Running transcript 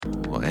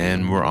Well,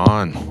 and we're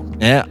on.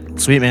 Yeah,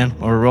 sweet, man.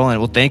 Well, we're rolling.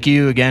 Well, thank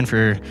you again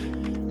for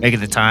making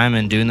the time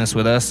and doing this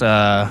with us.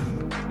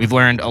 We've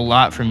learned a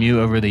lot from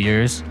you over the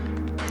years,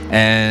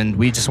 and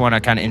we just want to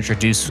kind of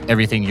introduce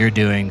everything you're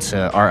doing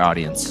to our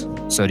audience.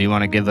 So do you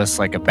want to give us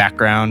like a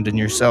background in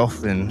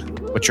yourself and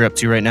what you're up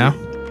to right now?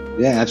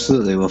 Yeah,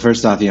 absolutely. Well,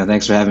 first off,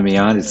 thanks for having me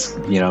on. It's,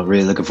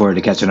 really looking forward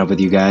to catching up with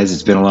you guys.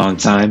 It's been a long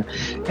time,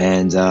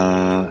 and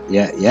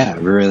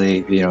really,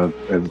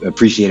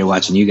 appreciated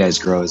watching you guys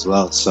grow as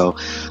well. So,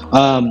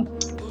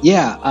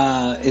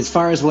 as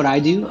far as what I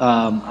do,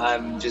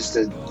 I'm just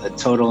a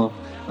total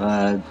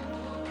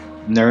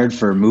nerd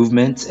for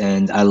movement,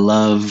 and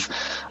I've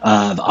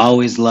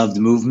always loved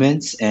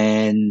movement,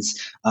 and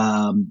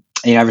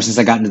ever since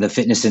I got into the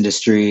fitness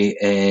industry,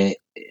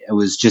 I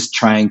was just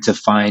trying to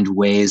find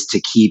ways to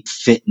keep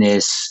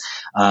fitness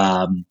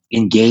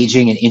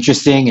engaging and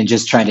interesting, and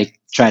just try to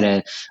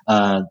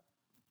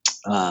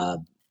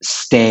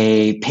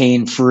stay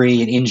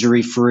pain-free and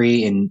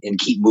injury-free, and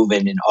keep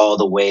moving in all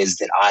the ways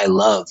that I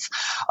love.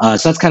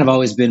 So that's kind of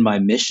always been my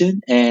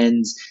mission, and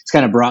it's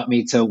kind of brought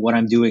me to what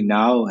I'm doing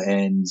now.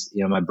 And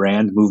my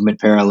brand, Movement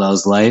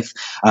Parallels Life.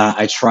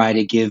 I try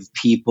to give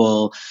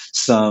people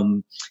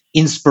some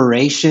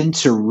inspiration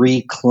to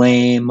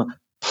reclaim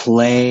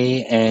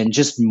play and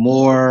just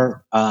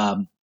more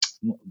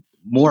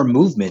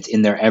movement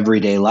in their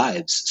everyday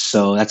lives.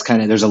 So that's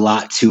there's a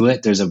lot to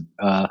it. There's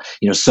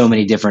so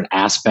many different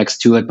aspects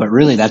to it, but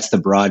really that's the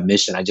broad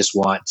mission. I just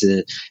want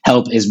to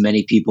help as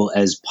many people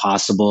as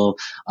possible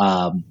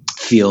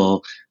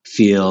feel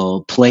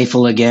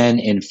playful again,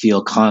 and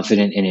feel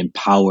confident and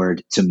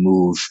empowered to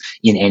move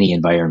in any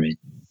environment.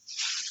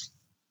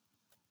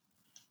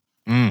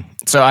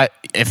 So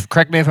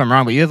correct me if I'm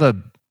wrong, but you have a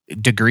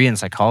degree in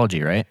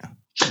psychology, right?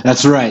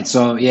 That's right.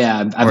 So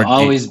yeah, I've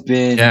always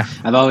been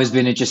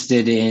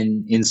interested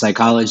in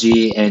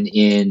psychology and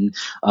in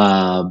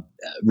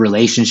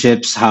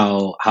relationships,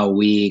 how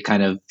we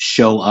kind of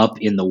show up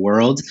in the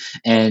world.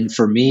 And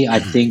for me, I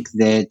think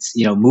that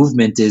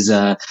movement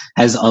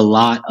has a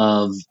lot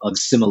of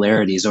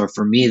similarities. Or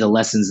for me, the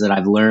lessons that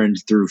I've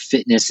learned through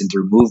fitness and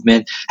through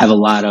movement have a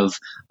lot of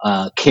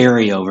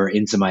carryover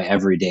into my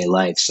everyday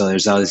life. So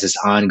there's always this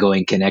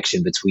ongoing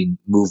connection between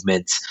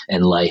movement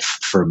and life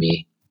for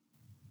me.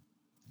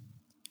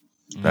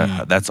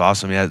 That's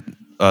awesome. Yeah,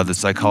 the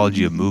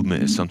psychology of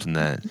movement is something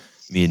that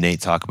me and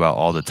Nate talk about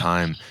all the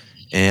time.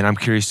 And I'm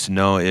curious to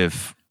know,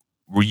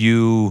 were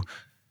you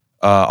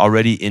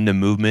already into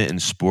movement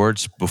and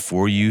sports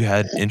before you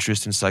had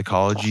interest in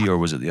psychology, or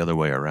was it the other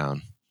way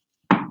around?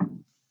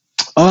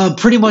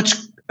 Pretty much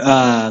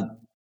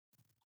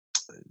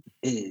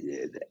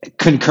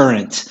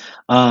concurrent.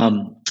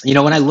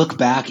 When I look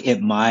back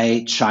at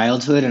my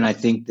childhood, and I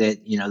think that,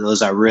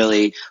 those are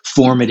really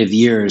formative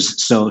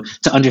years. So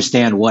to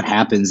understand what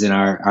happens in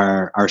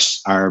our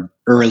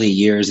early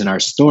years in our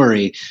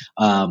story,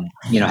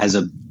 has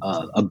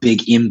a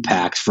big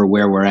impact for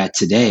where we're at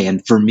today.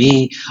 And for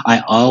me,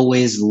 I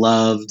always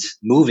loved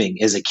moving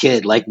as a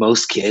kid. Like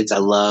most kids, I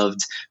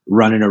loved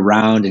running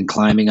around and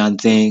climbing on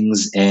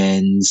things,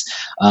 and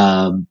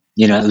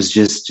it was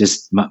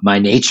just my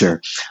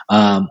nature.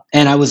 And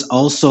I was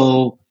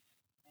also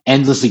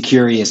endlessly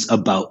curious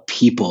about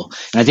people.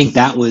 And I think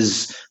that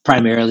was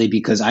primarily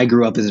because I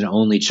grew up as an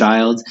only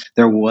child.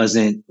 There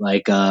wasn't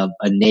like a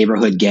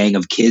neighborhood gang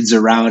of kids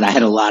around. I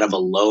had a lot of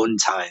alone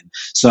time.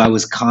 So I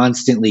was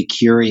constantly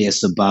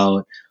curious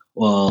about,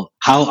 well,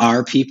 how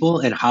are people,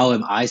 and how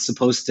am I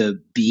supposed to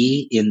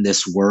be in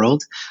this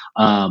world?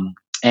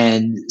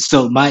 And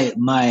so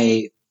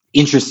my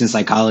interest in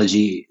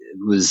psychology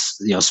was,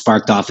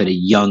 sparked off at a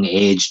young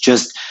age,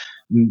 just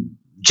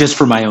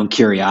for my own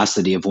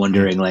curiosity of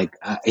wondering, like,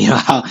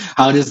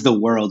 how does the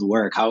world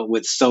work? How,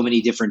 with so many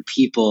different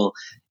people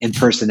and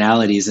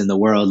personalities in the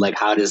world, like,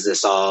 how does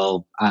this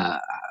all,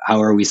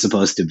 how are we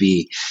supposed to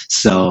be?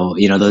 So,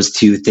 those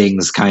two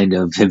things kind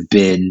of have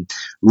been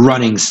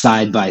running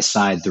side by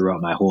side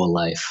throughout my whole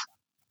life.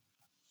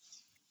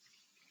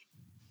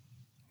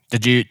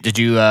 Did you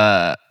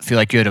feel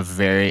like you had a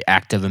very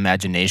active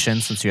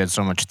imagination since you had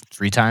so much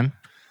free time?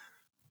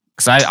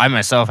 Because I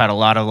myself had a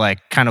lot of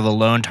like kind of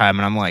alone time,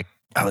 and I'm like,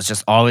 I was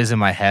just always in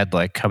my head,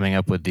 like coming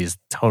up with these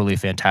totally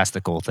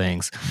fantastical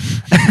things.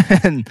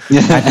 And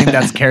I think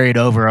that's carried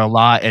over a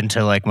lot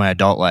into like my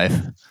adult life.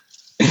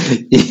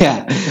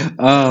 Yeah.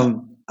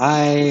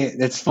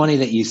 It's funny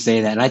that you say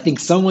that. And I think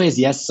some ways,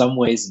 yes, some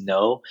ways,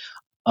 no.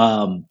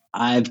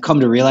 I've come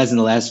to realize in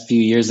the last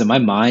few years that my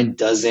mind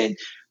doesn't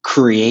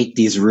create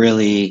these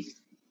really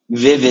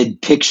vivid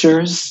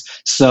pictures.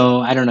 So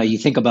I don't know, you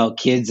think about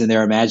kids and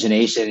their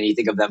imagination, and you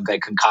think of them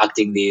like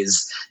concocting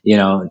these,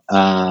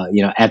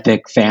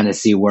 epic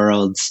fantasy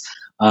worlds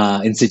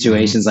in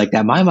situations like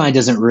that. My mind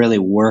doesn't really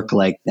work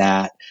like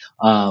that.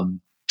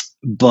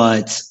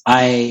 But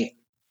I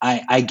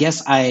I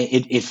guess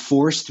it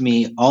forced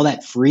me, all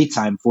that free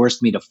time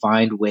forced me to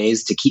find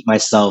ways to keep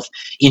myself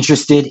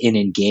interested and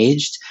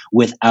engaged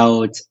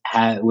without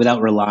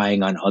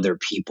relying on other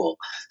people.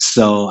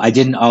 So I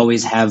didn't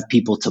always have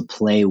people to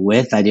play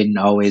with. I didn't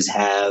always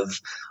have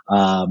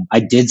I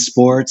did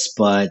sports,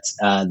 but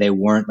they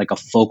weren't like a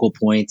focal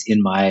point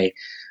in my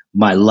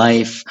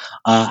life.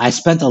 I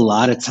spent a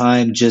lot of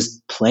time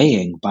just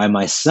playing by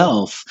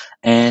myself.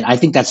 And I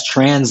think that's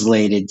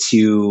translated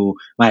to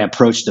my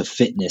approach to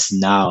fitness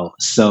now.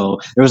 So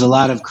there was a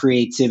lot of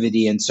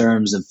creativity in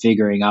terms of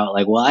figuring out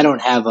like, well, I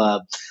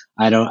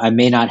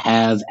may not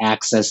have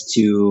access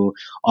to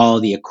all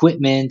the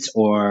equipment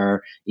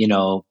or,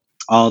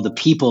 all the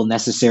people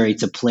necessary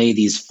to play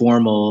these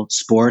formal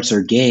sports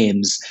or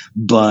games,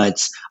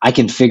 but I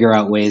can figure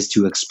out ways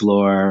to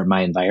explore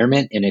my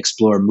environment and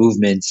explore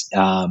movements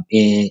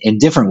in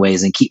different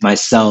ways and keep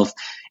myself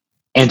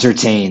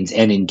entertained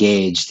and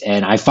engaged.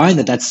 And I find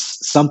that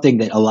that's something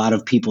that a lot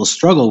of people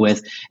struggle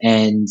with.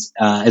 And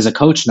as a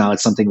coach now,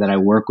 it's something that I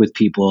work with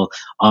people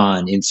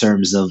on in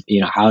terms of,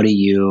 how do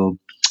you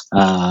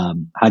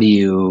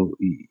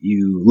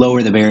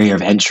lower the barrier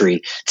of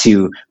entry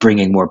to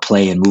bringing more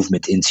play and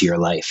movement into your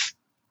life?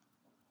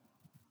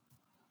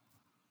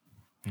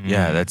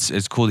 Yeah,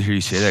 it's cool to hear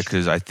you say that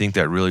because I think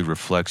that really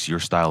reflects your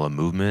style of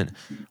movement.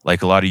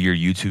 Like a lot of your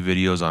YouTube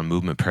videos on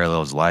movement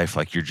parallels life,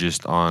 like you're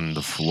just on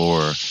the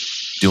floor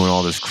doing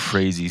all this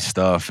crazy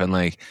stuff and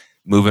like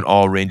moving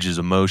all ranges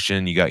of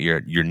motion. You got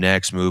your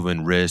necks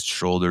moving, wrists,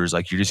 shoulders,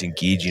 like you're just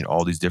engaging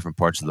all these different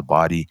parts of the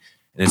body.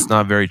 And it's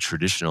not very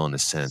traditional in a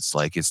sense.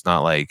 Like it's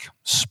not like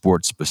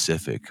sports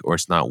specific or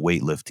it's not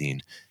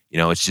weightlifting.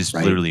 It's just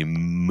Right. literally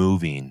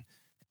moving.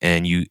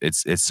 And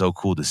it's so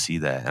cool to see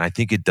that. And I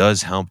think it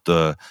does help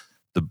the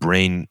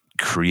brain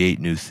create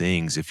new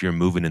things. If you're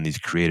moving in these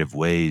creative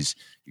ways,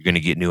 you're going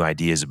to get new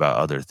ideas about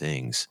other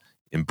things.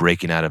 And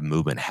breaking out of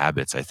movement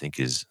habits, I think,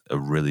 is a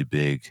really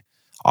big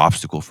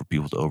obstacle for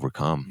people to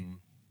overcome.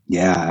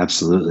 Yeah,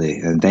 absolutely.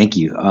 And thank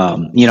you.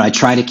 I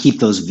try to keep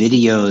those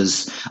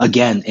videos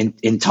again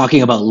in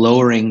talking about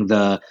lowering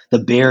the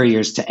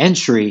barriers to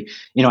entry.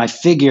 I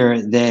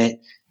figure that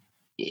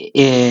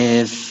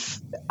if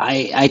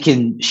I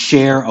can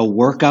share a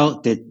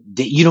workout that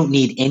you don't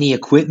need any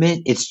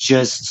equipment, it's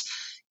just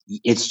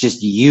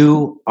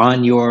you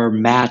on your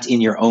mat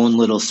in your own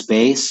little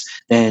space,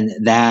 then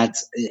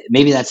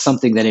maybe that's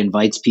something that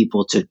invites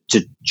people to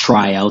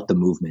try out the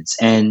movements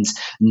and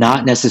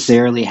not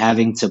necessarily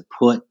having to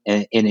put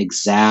an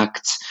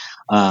exact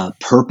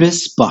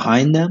purpose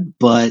behind them,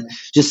 but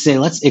just say,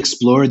 let's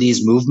explore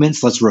these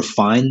movements, let's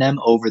refine them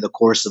over the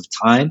course of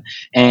time,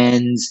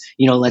 and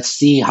let's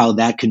see how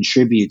that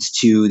contributes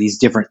to these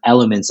different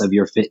elements of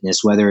your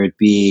fitness, whether it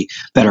be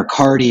better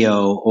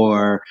cardio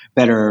or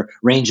better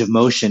range of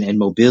motion and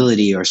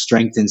mobility or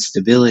strength and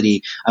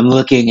stability. I'm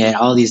looking at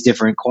all these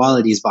different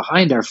qualities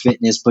behind our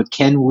fitness, but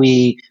can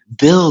we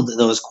build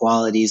those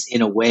qualities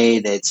in a way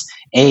that's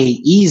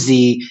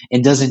easy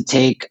and doesn't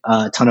take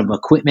a ton of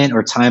equipment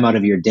or time out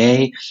of your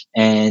day,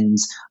 and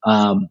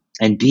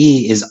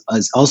B is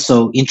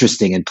also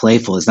interesting and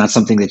playful. It's not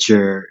something that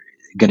you're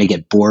going to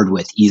get bored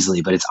with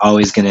easily, but it's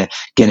always going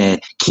to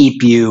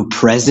keep you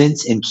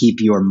present and keep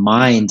your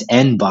mind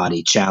and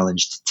body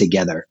challenged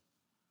together.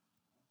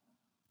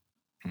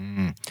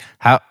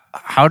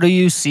 How do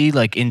you see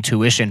like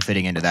intuition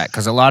fitting into that?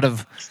 Because a lot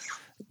of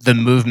the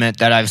movement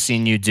that I've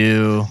seen you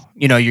do,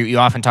 you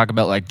often talk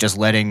about like just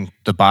letting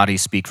the body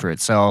speak for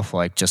itself,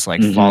 like just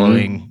like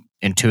following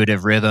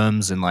intuitive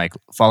rhythms and like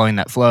following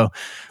that flow.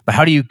 But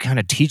how do you kind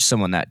of teach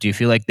someone that? Do you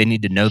feel like they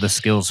need to know the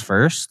skills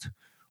first,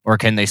 or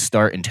can they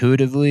start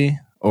intuitively,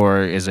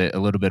 or is it a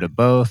little bit of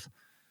both?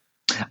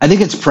 I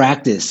think it's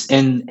practice,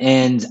 and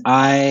it's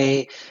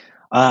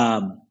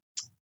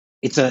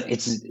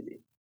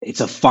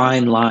a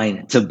fine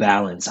line to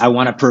balance. I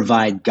want to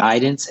provide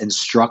guidance and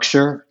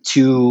structure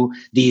to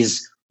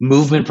these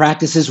movement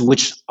practices,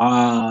 which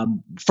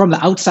from the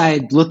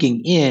outside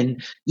looking in,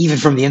 even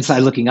from the inside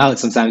looking out,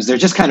 sometimes they're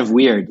just kind of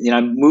weird.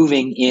 I'm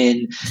moving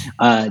in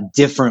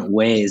different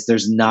ways.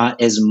 There's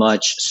not as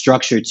much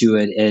structure to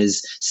it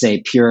as,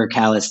 say, pure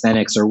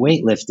calisthenics or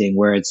weightlifting,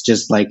 where it's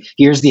just like,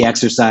 here's the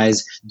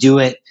exercise, do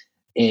it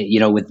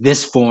with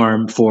this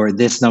form for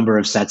this number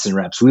of sets and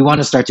reps. We want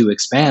to start to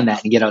expand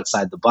that and get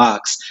outside the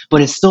box,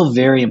 but it's still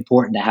very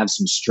important to have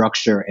some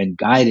structure and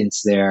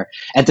guidance there.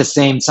 At the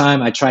same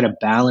time, I try to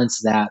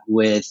balance that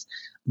with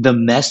the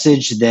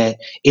message that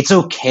it's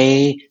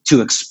okay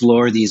to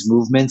explore these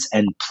movements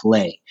and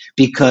play,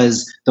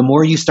 because the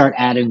more you start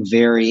adding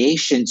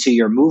variation to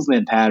your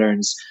movement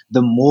patterns,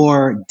 the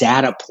more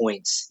data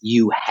points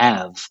you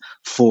have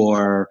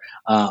for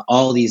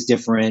all these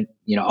different,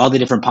 all the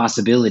different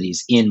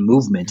possibilities in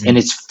movement. And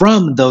it's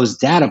from those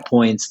data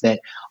points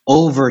that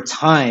over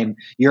time,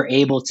 you're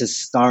able to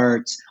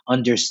start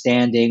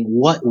understanding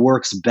what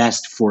works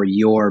best for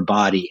your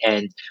body.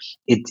 And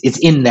it's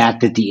in that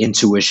the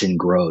intuition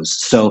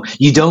grows. So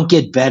you don't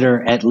get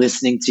better at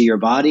listening to your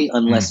body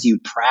unless you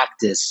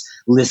practice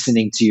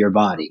listening to your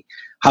body.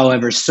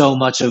 However, so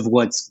much of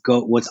what's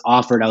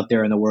offered out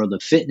there in the world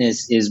of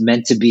fitness is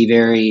meant to be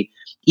very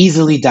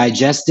easily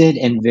digested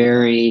and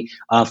very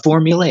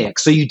formulaic.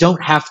 So you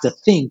don't have to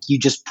think; you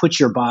just put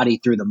your body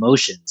through the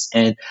motions.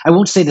 And I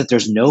won't say that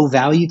there's no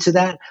value to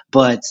that,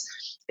 but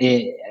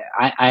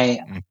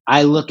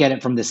I look at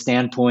it from the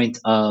standpoint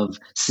of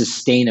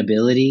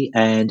sustainability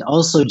and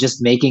also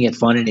just making it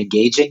fun and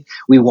engaging.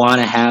 We want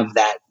to have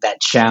that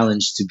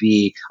challenge to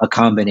be a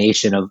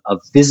combination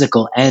of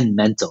physical and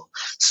mental.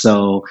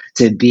 So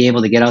to be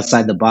able to get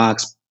outside the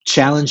box,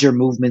 challenge your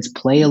movements,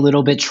 play a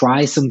little bit,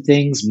 try some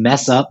things,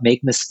 mess up,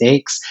 make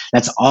mistakes.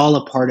 That's all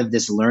a part of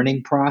this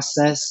learning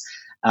process.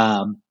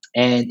 And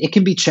it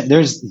can be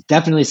there's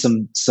definitely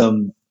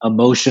some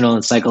emotional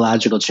and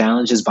psychological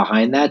challenges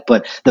behind that,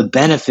 but the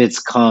benefits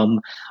come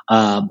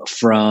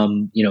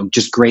from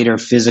just greater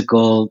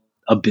physical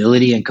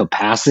ability and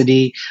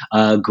capacity,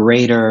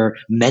 greater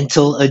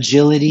mental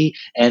agility,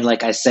 and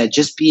like I said,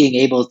 just being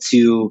able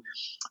to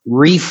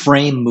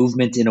reframe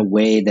movement in a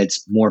way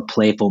that's more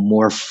playful,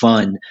 more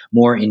fun,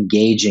 more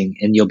engaging,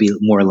 and you'll be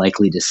more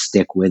likely to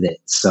stick with it.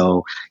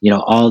 So,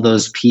 all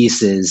those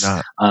pieces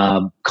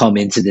come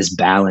into this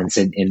balance,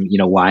 and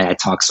why I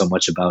talk so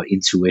much about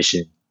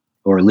intuition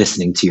or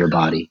listening to your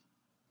body.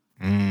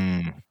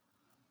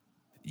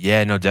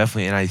 Yeah, no,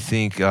 definitely. And I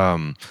think,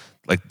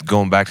 like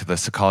going back to the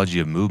psychology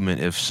of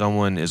movement, if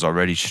someone is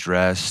already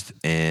stressed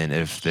and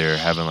if they're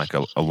having like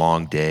a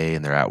long day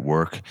and they're at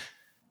work,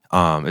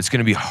 it's going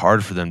to be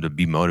hard for them to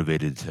be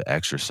motivated to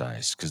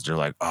exercise because they're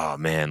like, oh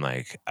man,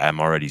 like I'm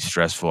already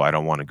stressful. I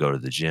don't want to go to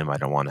the gym. I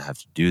don't want to have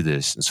to do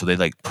this. And so they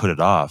like put it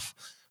off.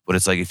 But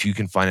it's like, if you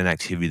can find an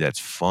activity that's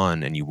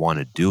fun and you want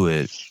to do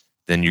it,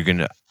 then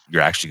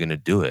you're actually going to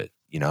do it.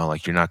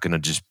 Like you're not going to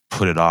just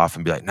put it off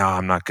and be like, no,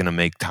 I'm not going to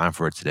make time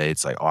for it today.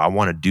 It's like, oh, I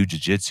want to do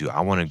jiu-jitsu.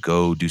 I want to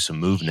go do some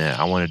movement.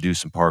 I want to do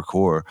some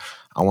parkour.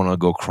 I want to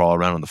go crawl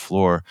around on the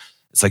floor.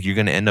 It's like you're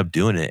going to end up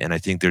doing it. And I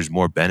think there's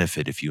more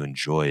benefit if you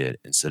enjoy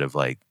it instead of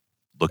like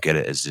look at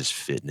it as just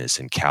fitness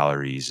and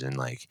calories and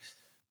like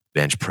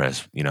bench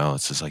press.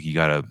 It's just like you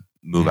got to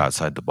move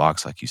outside the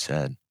box, like you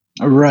said.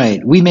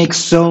 Right. We have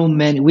so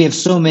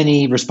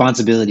many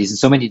responsibilities and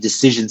so many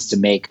decisions to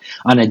make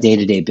on a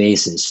day-to-day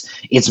basis.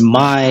 It's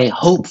my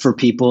hope for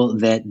people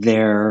that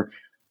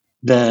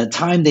the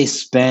time they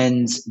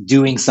spend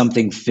doing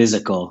something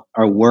physical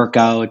or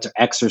workout, or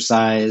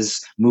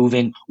exercise,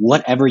 moving,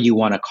 whatever you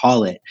want to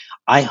call it,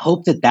 I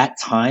hope that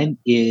time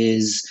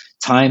is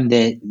time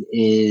that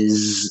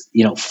is,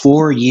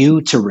 for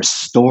you to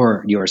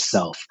restore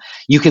yourself.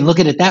 You can look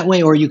at it that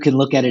way, or you can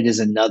look at it as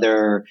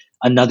another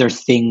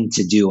thing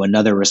to do,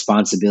 another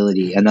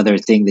responsibility, another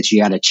thing that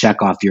you got to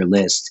check off your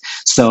list.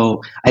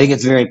 So I think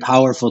it's very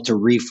powerful to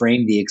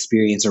reframe the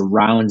experience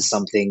around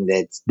something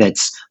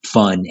that's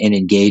fun and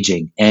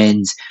engaging.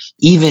 And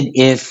even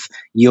if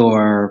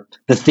the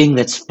thing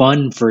that's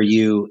fun for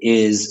you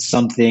is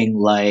something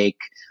like,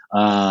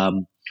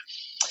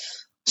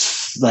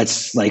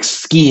 like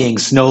skiing,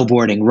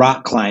 snowboarding,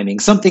 rock climbing,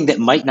 something that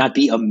might not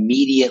be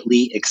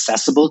immediately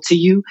accessible to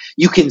you,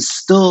 you can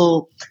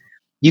still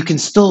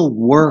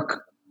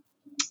work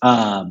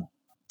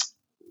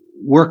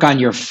on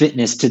your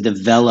fitness to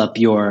develop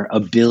your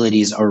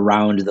abilities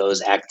around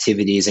those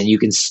activities, and you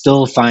can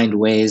still find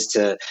ways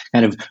to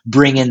kind of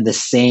bring in the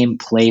same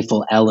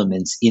playful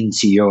elements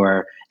into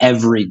your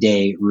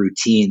everyday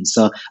routine.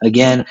 So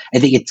again, I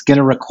think it's going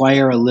to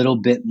require a little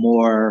bit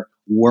more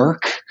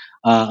work,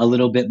 a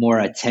little bit more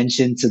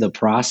attention to the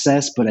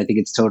process, but I think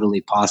it's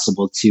totally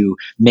possible to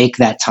make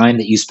that time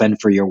that you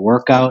spend for your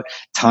workout,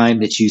 time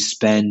that you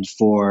spend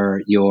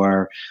for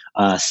your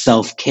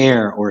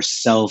self-care or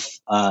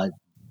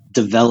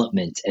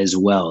development as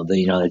well.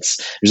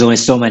 There's only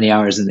so many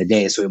hours in the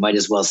day, so we might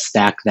as well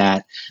stack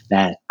that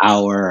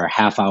hour or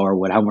half hour,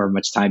 however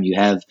much time you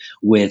have,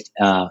 with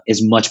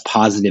as much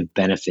positive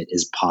benefit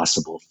as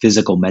possible,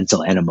 physical,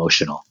 mental, and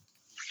emotional.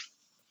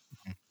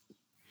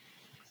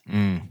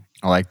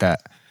 I like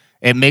that.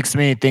 It makes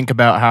me think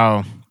about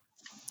how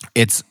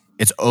it's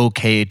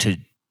okay to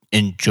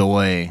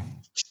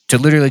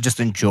literally just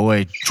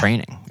enjoy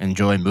training,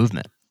 enjoy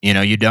movement.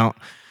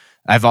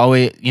 I've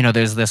always,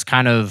 there's this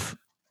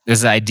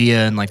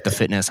idea in like the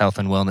fitness, health,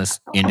 and wellness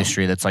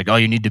industry that's like, oh,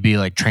 you need to be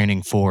like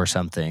training for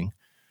something.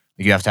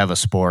 You have to have a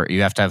sport.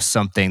 You have to have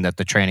something that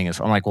the training is.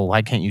 I'm like, well,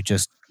 why can't you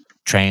just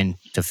train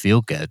to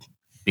feel good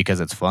because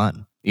it's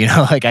fun?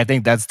 Like I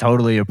think that's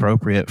totally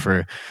appropriate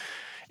for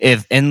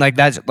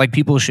that's like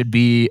people should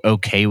be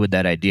okay with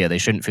that idea. They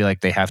shouldn't feel like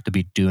they have to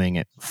be doing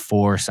it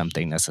for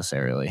something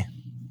necessarily,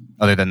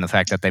 other than the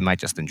fact that they might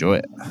just enjoy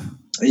it.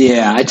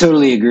 Yeah, I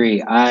totally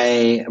agree.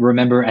 I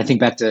think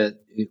back to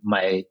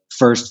my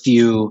first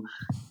few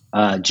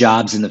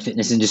jobs in the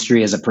fitness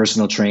industry as a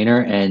personal trainer,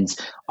 and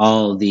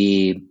all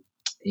the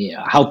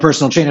how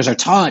personal trainers are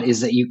taught is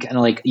that you kind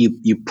of like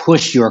you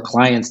push your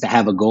clients to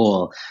have a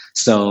goal.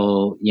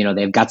 So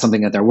they've got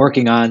something that they're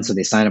working on, so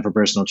they sign up for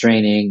personal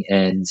training,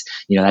 and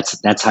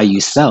that's how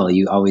you sell.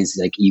 You always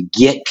you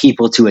get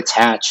people to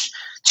attach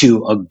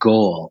to a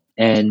goal,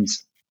 and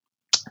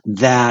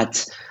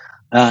that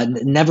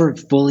never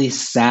fully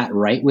sat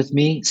right with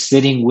me,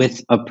 sitting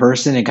with a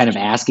person and kind of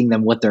asking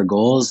them what their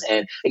goals.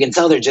 And I can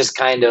tell they're just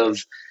kind of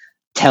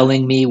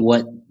telling me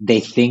what they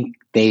think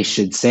they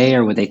should say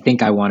or what they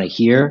think I want to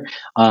hear.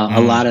 A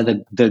lot of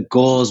the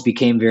goals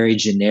became very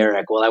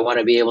generic. Well, I want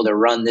to be able to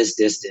run this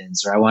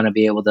distance, or I want to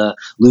be able to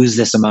lose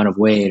this amount of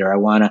weight, or I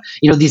want to,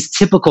 these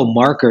typical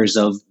markers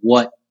of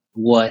what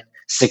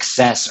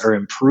success or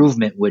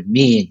improvement would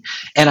mean.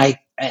 And I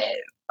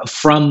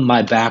from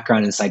my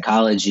background in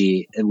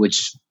psychology,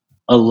 which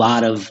a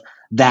lot of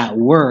that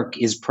work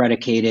is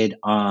predicated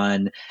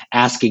on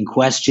asking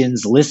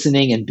questions,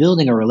 listening, and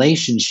building a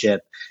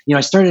relationship. I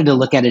started to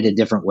look at it a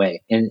different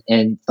way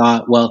and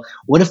thought, well,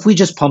 what if we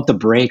just pump the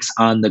brakes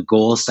on the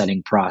goal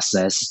setting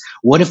process?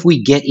 What if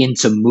we get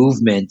into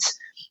movement,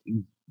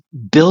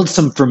 build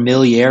some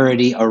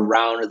familiarity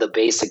around the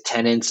basic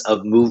tenets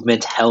of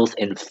movement, health,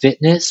 and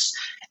fitness,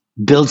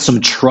 build some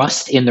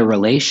trust in the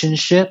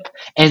relationship,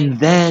 and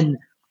then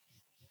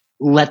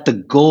let the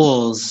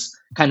goals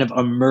kind of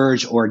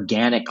emerge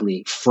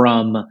organically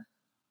from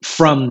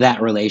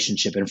that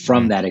relationship and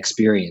from that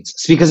experience.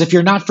 Because if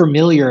you're not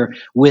familiar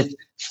with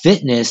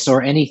fitness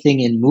or anything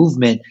in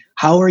movement,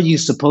 how are you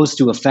supposed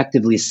to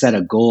effectively set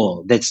a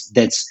goal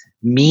that's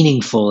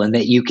meaningful and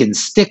that you can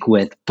stick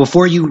with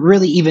before you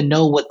really even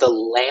know what the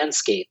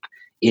landscape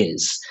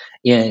is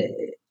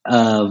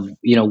of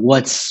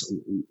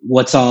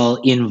what's all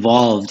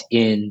involved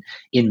in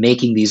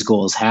making these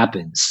goals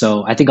happen?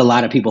 So I think a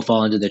lot of people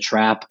fall into the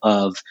trap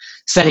of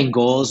setting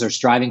goals or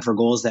striving for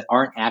goals that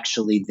aren't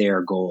actually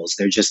their goals.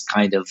 They're just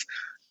kind of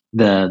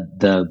the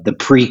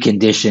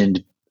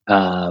preconditioned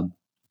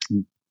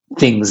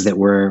things that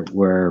we're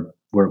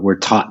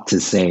taught to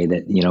say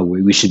that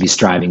we should be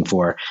striving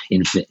for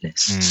in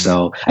fitness.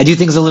 So I do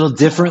things a little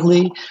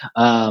differently,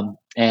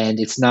 and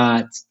it's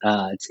not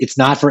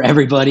for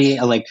everybody.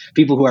 Like,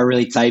 people who are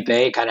really type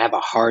A kind of have a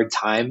hard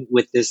time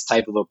with this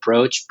type of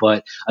approach.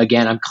 But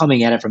again, I'm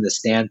coming at it from the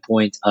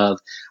standpoint of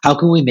how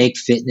can we make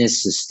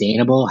fitness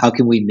sustainable? How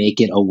can we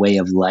make it a way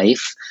of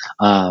life?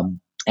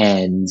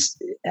 And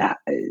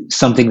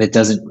something that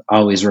doesn't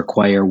always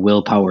require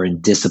willpower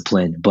and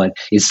discipline, but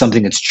is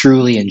something that's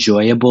truly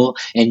enjoyable,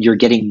 and you're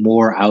getting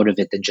more out of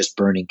it than just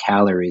burning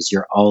calories.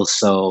 You're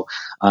also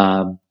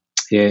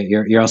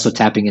you're also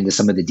tapping into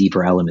some of the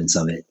deeper elements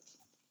of it.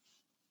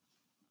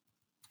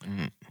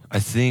 I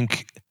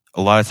think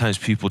a lot of times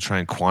people try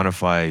and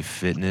quantify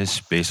fitness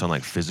based on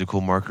like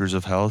physical markers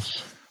of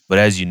health, but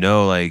as you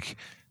know, like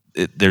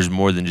there's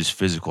more than just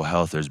physical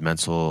health. There's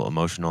mental,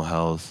 emotional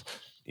health.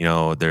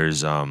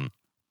 There's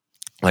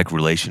like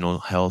relational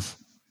health.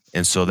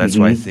 And so that's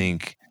why I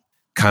think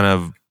kind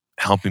of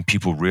helping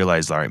people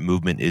realize, all right,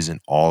 movement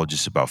isn't all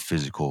just about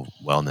physical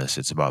wellness.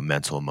 It's about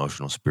mental,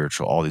 emotional,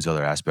 spiritual, all these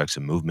other aspects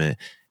of movement.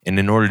 And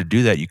in order to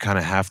do that, you kind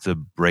of have to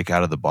break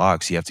out of the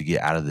box. You have to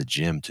get out of the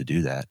gym to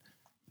do that.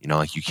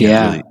 Like you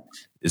can't really,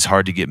 it's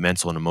hard to get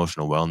mental and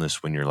emotional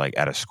wellness when you're like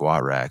at a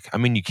squat rack. I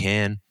mean, you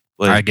can.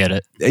 I get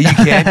it. You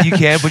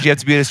can, but you have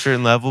to be at a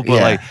certain level.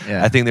 But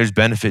I think there's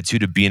benefit too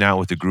to being out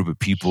with a group of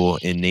people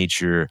in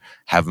nature,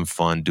 having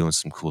fun, doing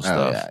some cool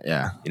stuff.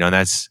 And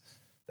that's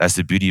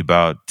the beauty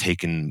about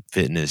taking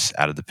fitness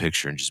out of the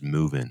picture and just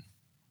moving.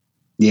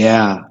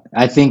 Yeah,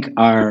 I think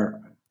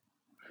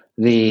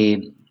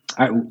you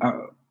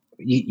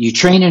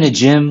train in a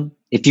gym.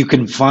 If you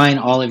confine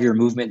all of your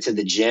movement to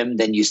the gym,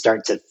 then you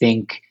start to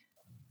think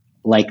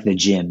like the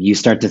gym. You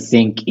start to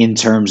think in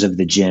terms of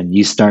the gym.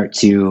 You start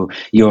to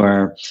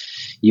your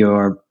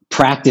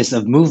practice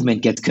of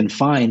movement gets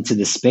confined to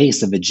the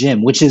space of a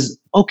gym, which is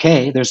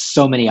okay. There's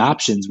so many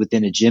options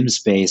within a gym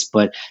space,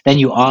 but then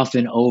you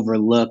often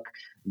overlook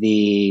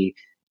the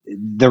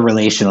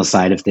relational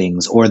side of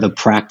things or the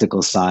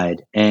practical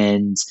side.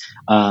 And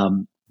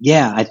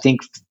I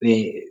think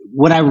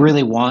what I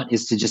really want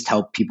is to just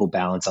help people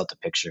balance out the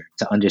picture,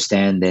 to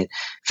understand that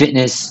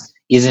fitness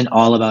isn't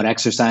all about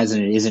exercise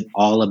and it isn't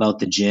all about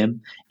the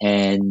gym,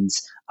 and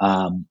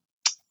to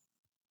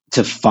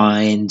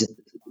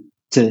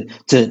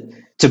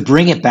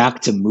bring it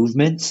back to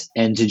movement,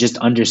 and to just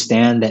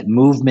understand that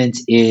movement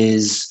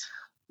is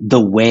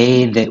the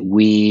way that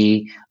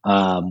we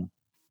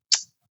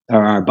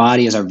our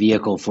body is our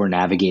vehicle for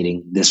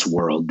navigating this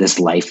world, this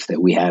life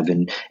that we have,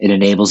 and it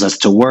enables us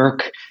to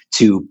work,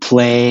 to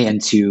play,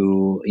 and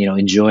to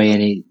enjoy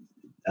any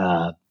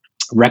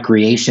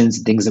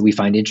recreations, things that we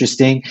find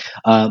interesting.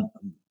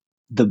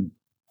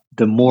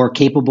 The more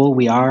capable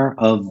we are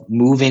of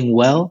moving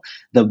well,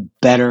 the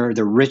better,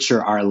 the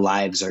richer our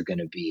lives are going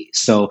to be.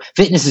 So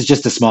fitness is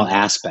just a small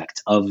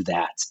aspect of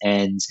that.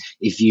 And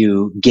if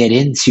you get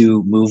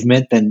into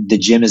movement, then the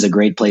gym is a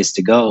great place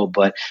to go.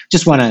 But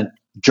just want to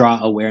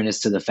draw awareness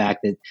to the fact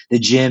that the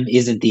gym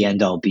isn't the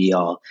end all be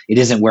all. It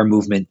isn't where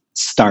movement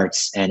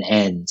starts and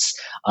ends.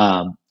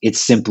 It's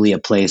simply a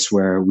place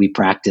where we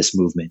practice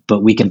movement,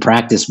 but we can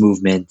practice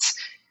movement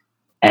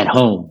at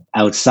home,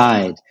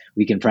 outside.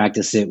 We can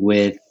practice it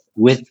with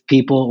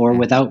people or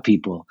without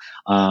people.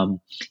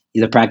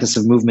 The practice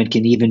of movement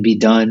can even be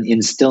done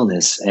in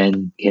stillness,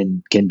 and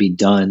can be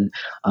done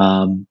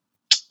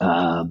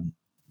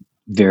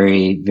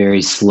very,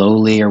 very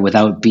slowly or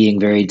without being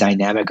very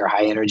dynamic or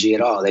high energy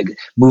at all. Like,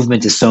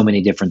 movement is so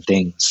many different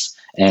things.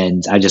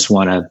 And I just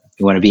want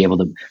to be able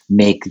to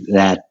make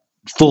that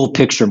full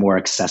picture more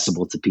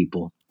accessible to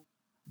people.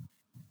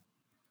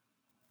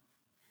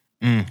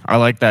 I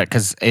like that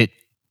because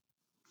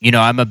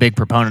I'm a big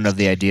proponent of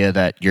the idea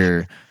that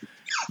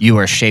you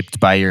are shaped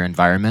by your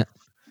environment.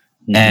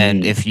 Mm-hmm.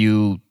 And if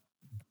you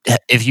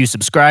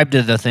subscribe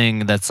to the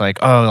thing that's like,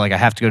 oh, like I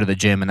have to go to the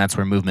gym and that's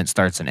where movement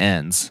starts and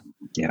ends,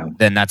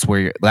 then that's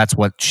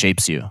what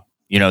shapes you.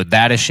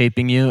 That is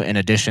shaping you in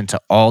addition to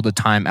all the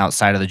time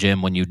outside of the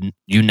gym when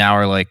you now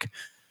are like,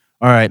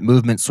 all right,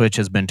 movement switch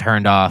has been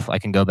turned off. I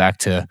can go back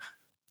to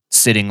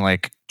sitting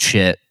like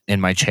shit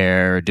in my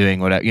chair or doing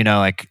whatever,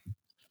 like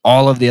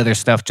all of the other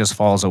stuff just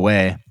falls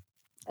away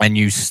and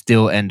you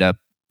still end up,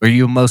 or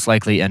you most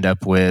likely end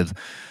up with,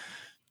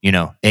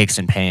 aches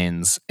and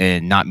pains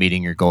and not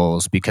meeting your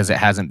goals because it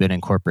hasn't been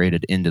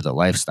incorporated into the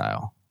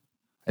lifestyle.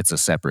 It's a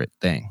separate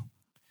thing.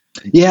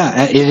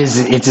 Yeah, it is.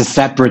 It's a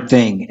separate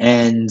thing.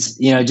 And,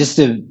 just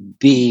to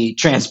be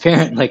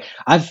transparent, like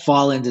I've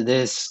fallen into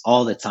this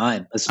all the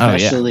time,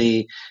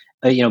 especially,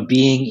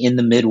 being in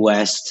the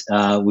Midwest.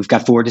 We've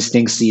got 4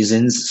 distinct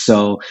seasons.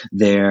 So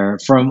they're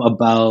from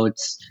about,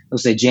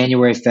 let's say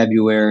January,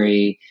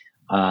 February,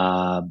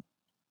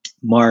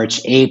 March,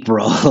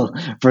 April,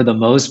 for the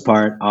most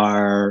part,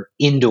 are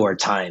indoor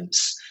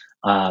times.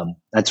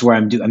 That's where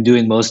I'm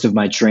doing most of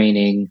my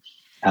training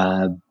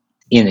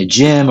in a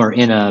gym or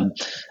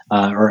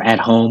or at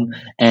home,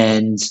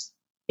 and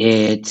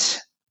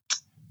it's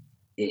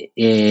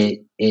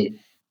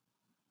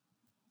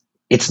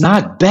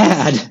not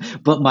bad,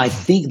 but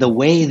the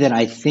way that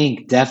I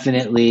think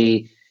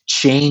definitely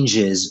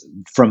changes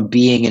from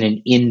being in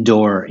an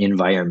indoor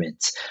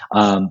environment.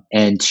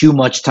 And too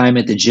much time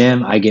at the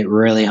gym, I get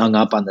really hung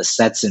up on the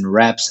sets and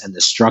reps and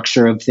the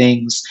structure of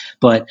things.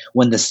 But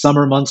when the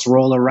summer months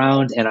roll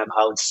around and I'm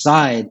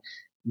outside,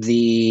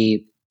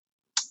 my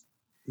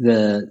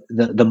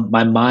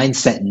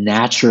mindset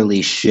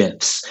naturally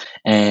shifts,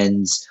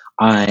 and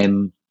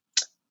I'm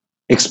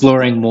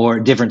exploring more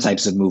different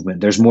types of movement.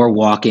 There's more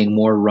walking,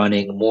 more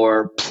running,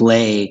 more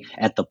play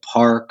at the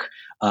park,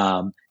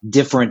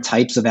 different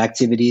types of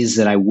activities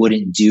that I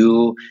wouldn't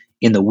do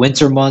in the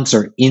winter months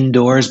or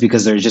indoors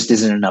because there just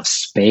isn't enough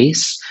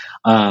space.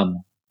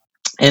 And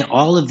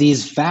all of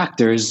these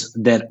factors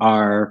that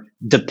are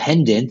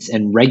dependent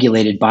and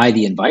regulated by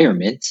the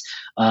environment,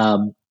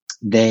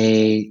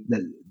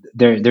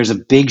 there's a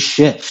big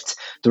shift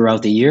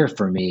throughout the year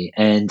for me,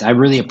 and I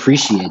really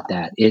appreciate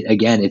that.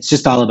 It's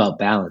just all about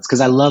balance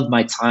because I love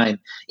my time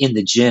in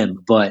the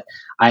gym, but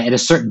at a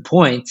certain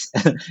point,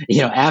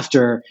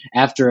 after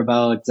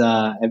about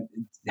it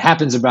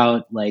happens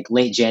about like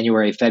late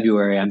January,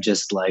 February, I'm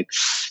just like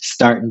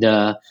starting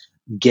to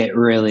get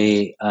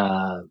really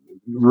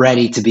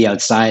ready to be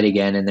outside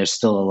again, and there's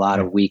still a lot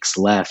of weeks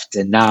left,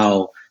 and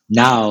now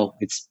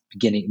it's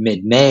beginning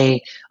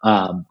mid-May.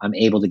 I'm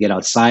able to get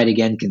outside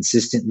again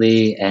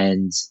consistently,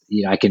 and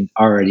I can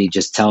already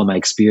just tell my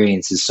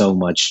experience is so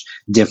much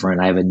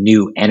different. I have a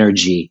new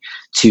energy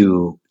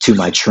to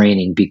my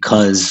training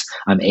because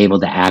I'm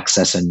able to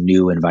access a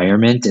new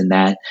environment, and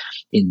that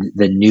in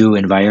the new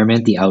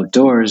environment, the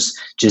outdoors,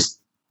 just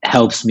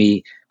helps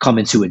me come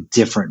into a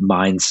different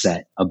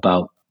mindset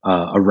about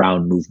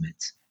around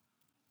movement.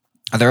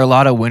 Are there a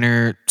lot of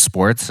winter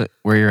sports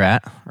where you're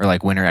at, or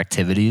like winter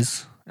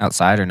activities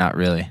outside, or not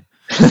really?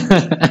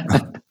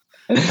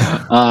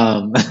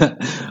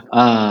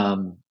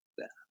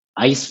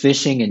 Ice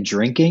fishing and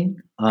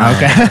drinking.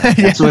 Okay.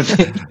 That's what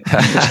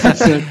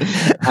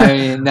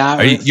I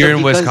mean. You're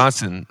in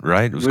Wisconsin,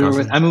 right?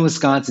 I'm in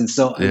Wisconsin,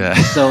 so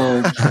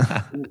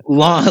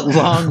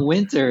long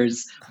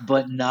winters,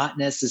 but not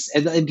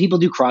necessarily. And people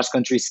do cross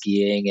country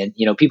skiing, and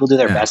people do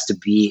their best to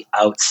be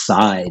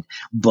outside.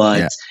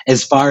 But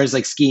as far as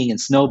like skiing and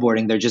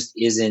snowboarding, there just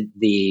isn't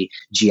the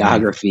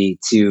geography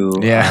to.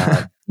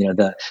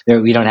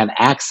 We don't have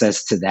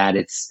access to that.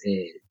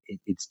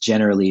 It's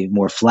generally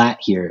more flat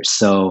here.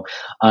 So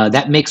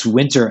that makes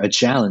winter a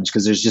challenge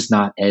because there's just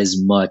not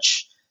as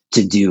much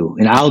to do.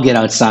 And I'll get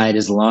outside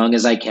as long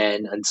as I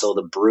can until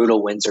the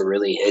brutal winter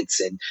really hits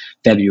in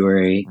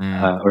February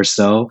or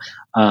so.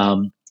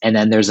 And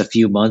then there's a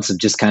few months of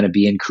just kind of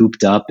being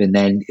cooped up. And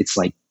then it's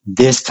like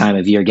this time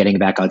of year getting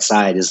back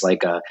outside is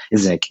like an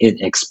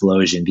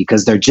explosion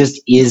because there just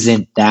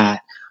isn't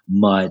that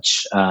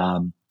much.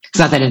 It's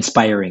not that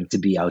inspiring to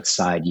be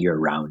outside year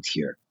round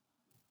here.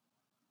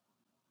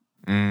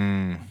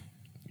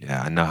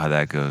 Yeah, I know how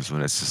that goes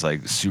when it's just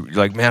like super,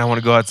 like, man, I want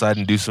to go outside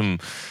and do some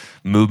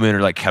movement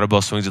or like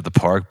kettlebell swings at the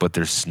park, but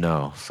there's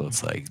snow, so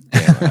it's like,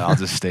 damn, I'll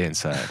just stay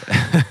inside.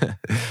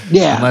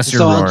 Yeah, unless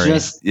you're Rory.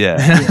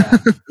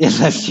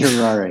 Unless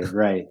you're Rory,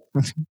 right?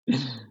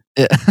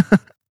 Yeah.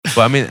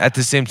 But I mean, at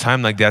the same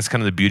time, like that's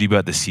kind of the beauty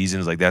about the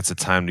seasons. Like that's a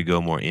time to go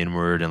more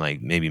inward and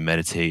like maybe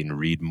meditate and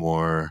read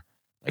more,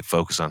 like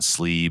focus on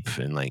sleep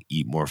and like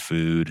eat more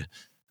food.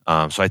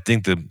 So I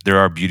think there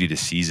are beauty to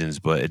seasons,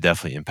 but it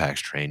definitely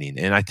impacts training.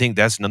 And I think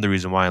that's another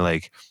reason why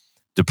like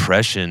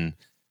depression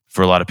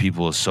for a lot of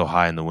people is so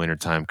high in the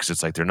wintertime because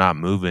it's like they're not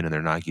moving and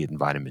they're not getting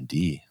vitamin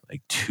D,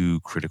 like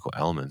two critical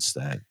elements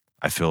that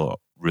I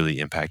feel really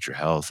impact your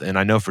health. And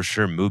I know for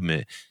sure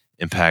movement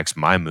impacts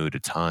my mood a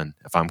ton.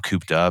 If I'm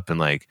cooped up and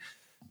like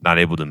not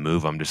able to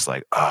move, I'm just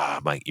like,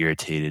 I'm like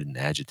irritated and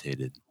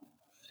agitated.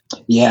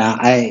 Yeah,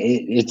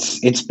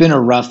 it's been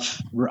a rough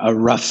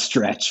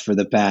stretch for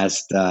the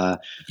past I'd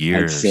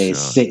Years. say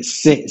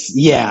six,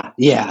 yeah.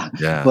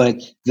 Yeah.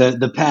 But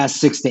the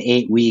past 6 to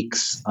 8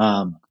 weeks,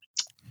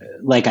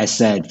 like I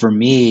said, for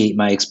me,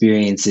 my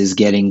experience is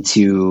getting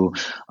into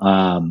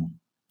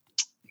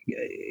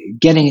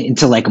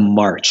like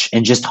March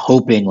and just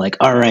hoping like,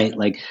 all right,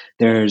 like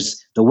the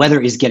weather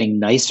is getting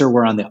nicer.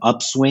 We're on the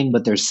upswing,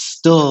 but there's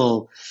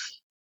still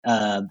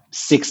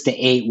 6 to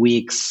 8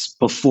 weeks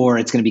before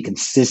it's going to be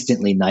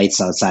consistently nights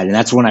outside. And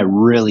that's when I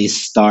really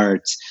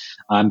start,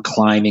 I'm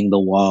climbing the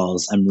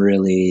walls. I'm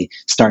really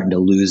starting to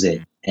lose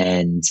it.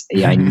 And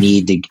yeah, I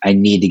need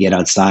to get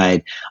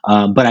outside.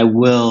 But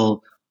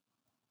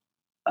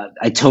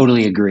I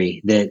totally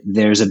agree that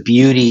there's a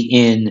beauty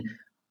in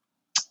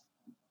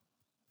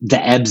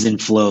the ebbs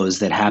and flows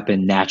that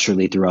happen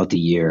naturally throughout the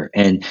year,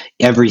 and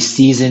every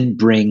season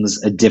brings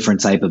a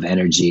different type of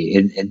energy.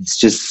 It's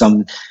just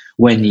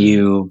when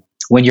you're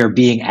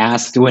being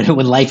asked, when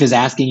life is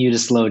asking you to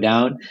slow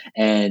down,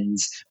 and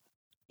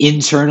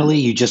internally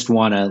you just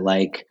want to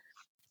like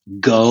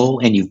go,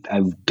 and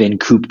I've been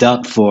cooped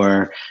up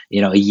for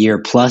a year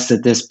plus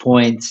at this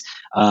point.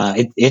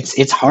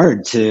 It's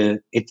hard to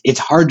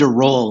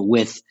roll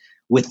with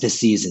the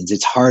seasons.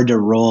 It's hard to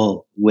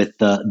roll with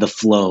the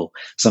flow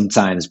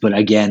sometimes. But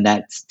again,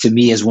 that to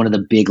me is one of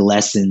the big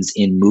lessons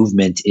in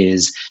movement,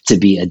 is to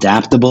be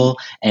adaptable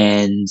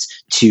and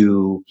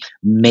to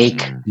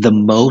make the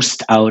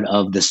most out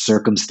of the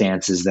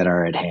circumstances that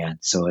are at hand.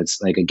 So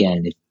it's like,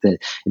 again, if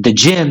the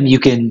gym, you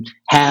can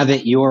have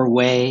it your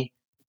way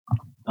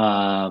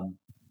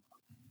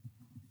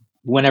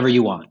whenever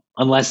you want,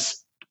 unless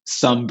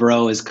some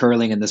bro is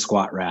curling in the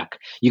squat rack.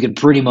 You can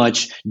pretty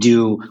much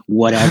do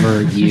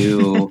whatever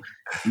you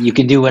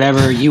can do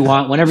whatever you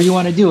want whenever you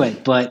want to do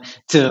it. But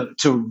to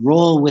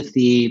roll with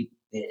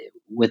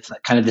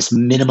kind of this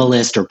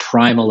minimalist or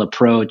primal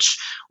approach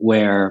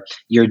where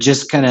you're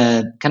just kind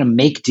of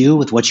make do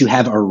with what you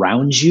have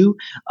around you,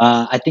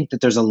 I think that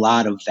there's a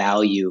lot of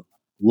value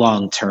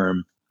long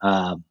term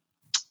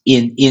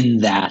in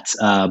that,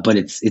 but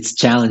it's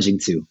challenging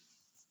too.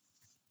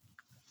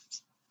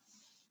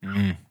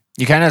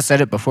 You kind of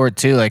said it before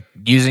too, like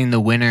using the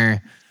winter,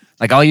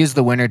 like I'll use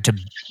the winter to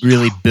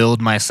really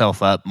build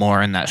myself up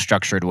more in that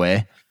structured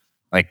way,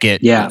 like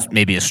get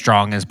maybe as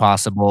strong as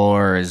possible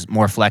or as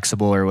more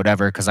flexible or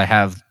whatever, because I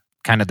have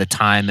kind of the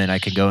time and I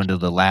can go into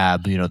the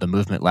lab, the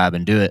movement lab,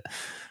 and do it.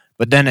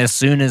 But then as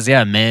soon as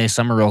May,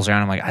 summer rolls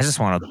around, I'm like, I just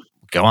want to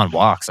go on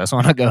walks. I just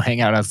want to go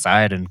hang out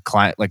outside and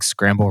climb, like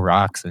scramble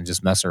rocks and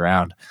just mess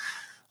around.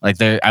 Like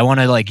I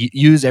want to like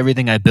use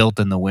everything I built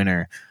in the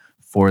winter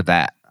for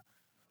that.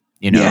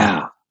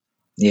 Yeah.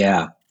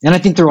 And I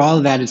think through all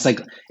of that, it's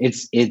like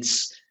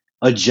it's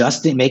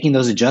adjusting, making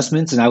those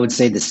adjustments. And I would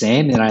say the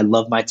same. And I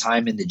love my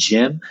time in the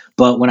gym.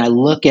 But when I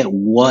look at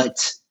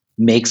what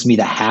makes me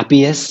the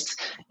happiest,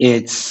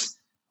 it's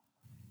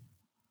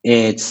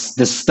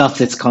the stuff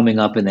that's coming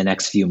up in the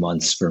next few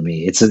months for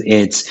me.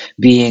 It's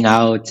being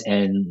out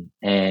and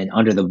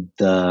under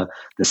the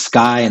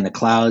sky and the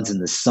clouds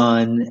and the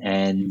sun,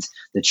 and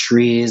the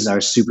trees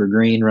are super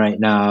green right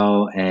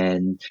now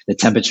and the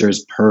temperature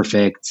is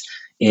perfect.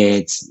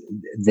 That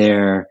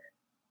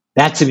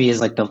to me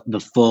is like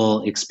the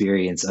full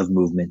experience of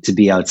movement, to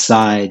be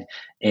outside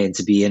and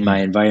to be in my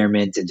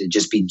environment and to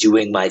just be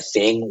doing my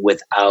thing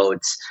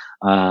without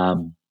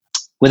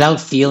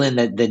feeling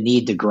the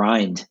need to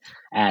grind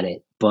at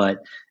it. But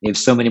they have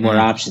so many more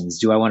options.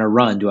 Do I want to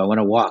run? Do I want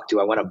to walk?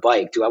 Do I want to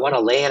bike? Do I want to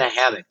lay in a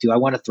hammock? Do I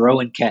want to throw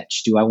and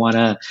catch? Do I want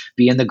to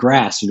be in the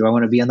grass, or do I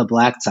want to be on the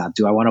blacktop?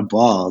 Do I want to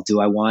ball? Do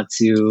I want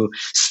to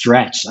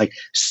stretch? Like,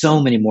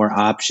 so many more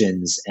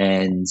options.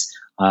 And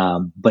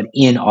but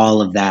in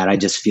all of that, I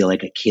just feel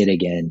like a kid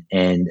again.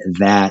 And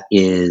that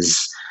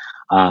is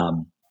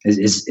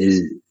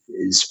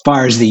as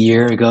far as the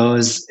year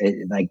goes,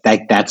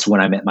 that's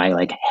when I'm at my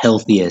like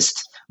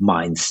healthiest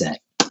mindset.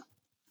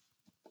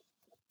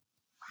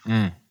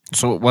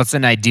 So what's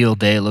an ideal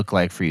day look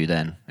like for you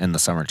then in the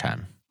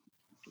summertime?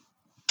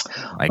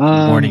 Like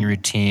morning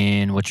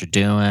routine, what you're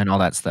doing, all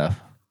that stuff.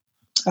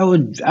 I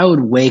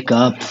would wake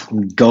up,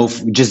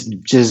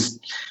 just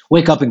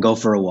wake up and go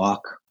for a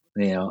walk,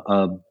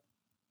 a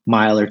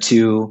mile or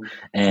two,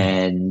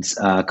 and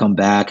come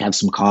back, have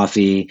some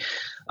coffee,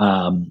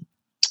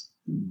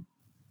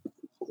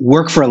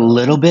 work for a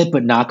little bit,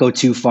 but not go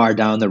too far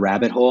down the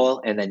rabbit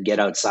hole, and then get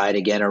outside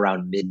again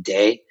around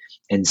midday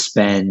and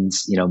spend,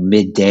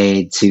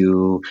 midday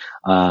to,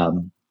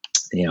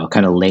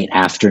 kind of late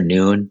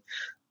afternoon,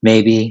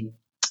 maybe,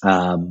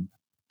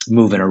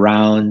 moving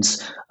around,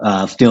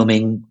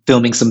 filming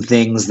some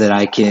things that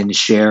I can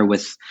share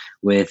with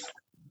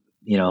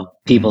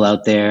people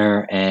out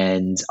there,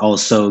 and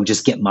also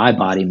just get my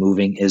body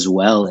moving as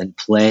well and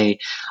play.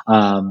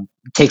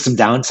 take some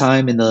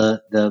downtime in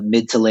the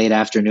mid to late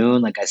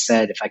afternoon. Like I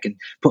said, if I can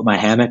put my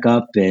hammock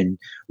up and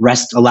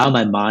rest, allow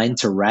my mind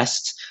to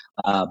rest.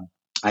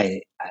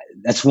 I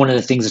that's one of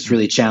the things that's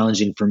really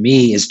challenging for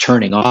me is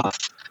turning off.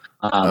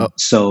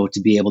 So to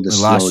be able to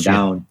slow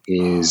down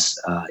is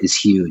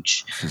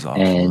huge.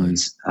 And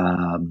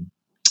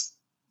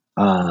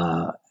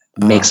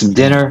make some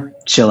dinner,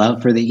 chill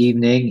out for the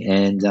evening,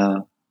 and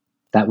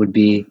that would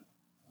be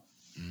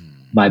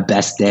my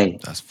best day.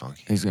 That's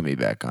funky. He's gonna be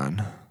back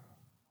on.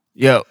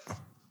 Yo.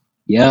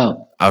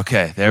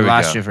 Okay, there we go.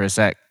 Lost you for a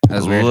sec. That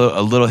was weird.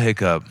 A little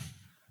hiccup.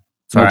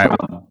 It's all right.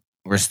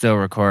 We're still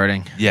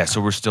recording. Yeah,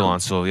 so we're still on.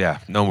 So yeah,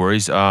 no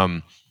worries.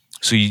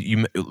 So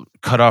you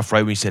cut off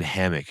right when you said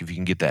hammock. If you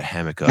can get that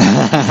hammock up.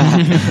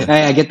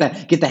 I get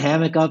the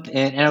hammock up,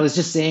 and I was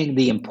just saying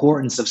the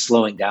importance of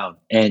slowing down.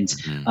 And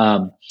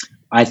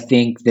I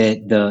think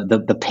that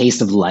the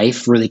pace of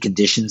life really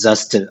conditions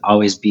us to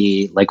always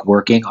be like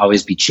working,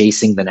 always be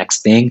chasing the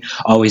next thing,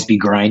 always be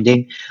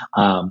grinding.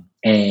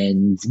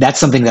 And that's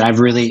something that I've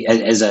really,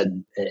 as a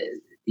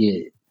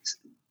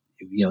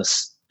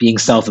being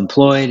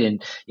self-employed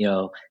and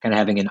kind of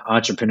having an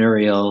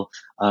entrepreneurial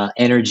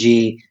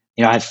energy.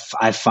 I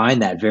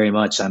find that very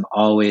much. I'm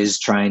always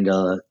trying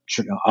to,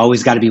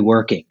 always got to be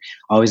working,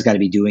 always got to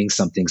be doing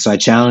something. So I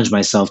challenge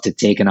myself to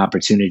take an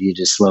opportunity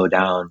to slow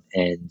down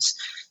and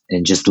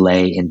just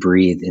lay and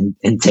breathe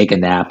and take a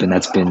nap. And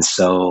that's been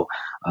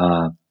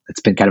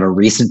it's been kind of a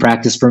recent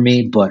practice for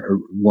me, but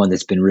one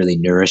that's been really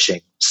nourishing.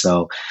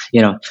 So,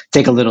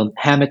 take a little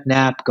hammock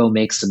nap, go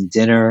make some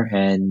dinner,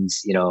 and,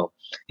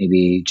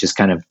 maybe just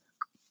kind of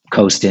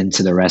coast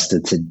into the rest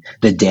of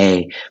the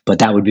day. But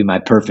that would be my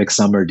perfect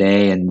summer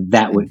day. And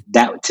that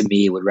to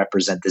me would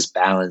represent this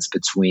balance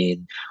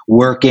between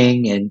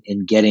working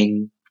and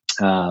getting,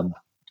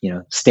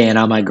 staying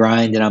on my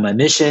grind and on my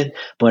mission,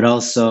 but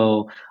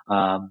also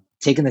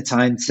taking the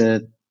time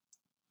to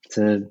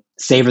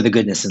savor the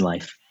goodness in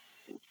life.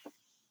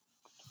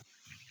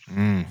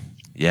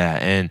 Yeah,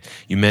 and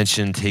you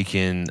mentioned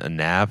taking a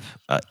nap.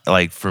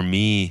 Like for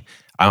me,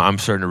 I'm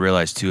starting to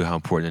realize too how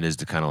important it is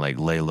to kind of like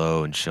lay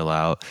low and chill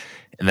out.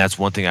 And that's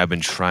one thing I've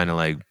been trying to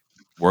like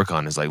work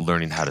on is like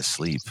learning how to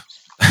sleep.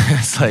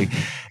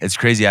 It's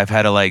crazy.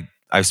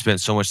 I've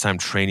spent so much time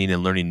training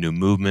and learning new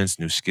movements,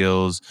 new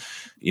skills,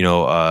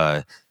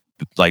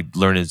 like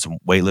learning some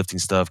weightlifting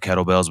stuff,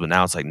 kettlebells. But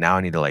now it's like, now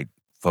I need to like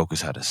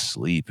focus how to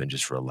sleep and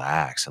just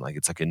relax. And like,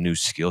 it's like a new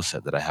skill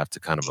set that I have to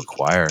kind of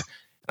acquire. And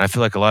I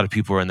feel like a lot of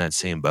people are in that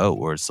same boat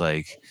where it's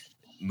like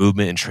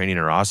movement and training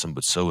are awesome,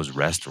 but so is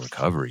rest and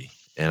recovery.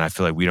 And I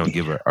feel like we don't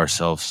give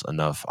ourselves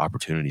enough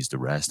opportunities to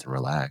rest and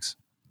relax.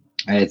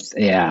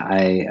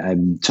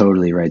 I'm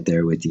totally right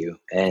there with you.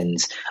 And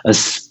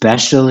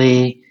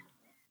especially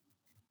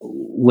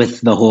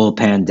with the whole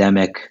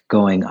pandemic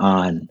going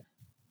on,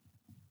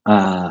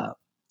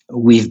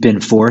 we've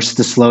been forced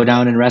to slow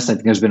down and rest. I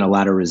think there's been a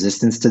lot of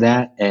resistance to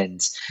that.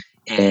 And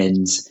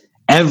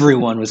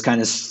everyone was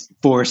kind of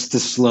forced to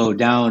slow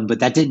down, but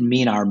that didn't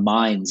mean our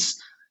minds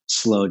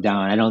slowed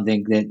down. I don't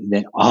think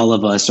that all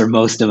of us, or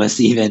most of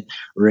us even,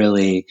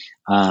 really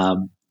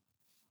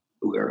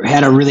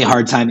had a really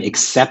hard time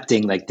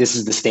accepting like this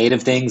is the state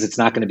of things. It's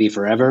not going to be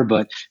forever,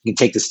 but you can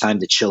take this time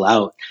to chill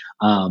out,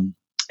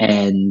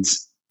 and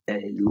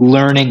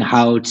learning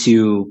how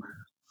to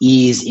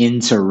ease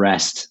into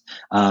rest.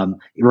 It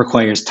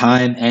requires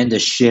time and a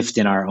shift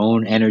in our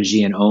own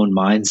energy and own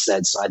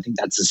mindset. So I think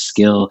that's a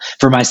skill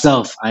for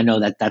myself. I know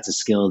that that's a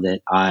skill that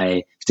I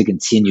have to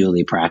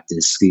continually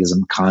practice because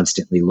I'm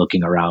constantly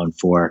looking around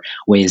for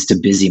ways to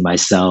busy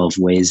myself,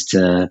 ways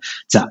to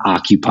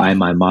occupy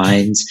my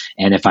mind.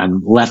 And if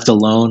I'm left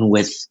alone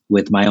with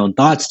my own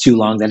thoughts too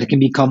long, that it can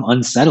become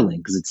unsettling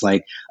because it's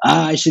like,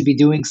 I should be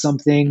doing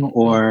something,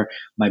 or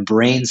my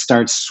brain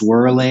starts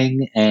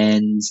swirling,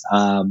 and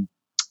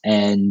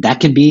that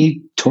can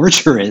be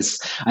torturous.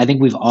 I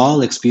think we've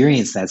all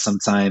experienced that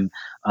sometime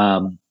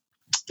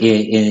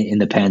in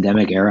the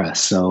pandemic era.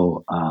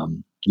 So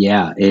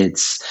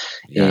it's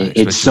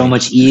so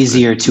much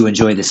easier to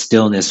enjoy the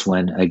stillness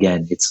when,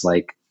 again, it's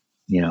like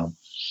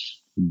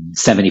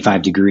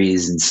 75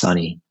 degrees and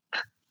sunny.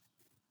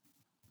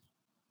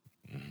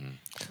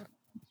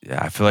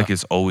 Yeah, I feel like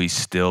it's always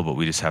still, but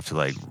we just have to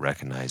like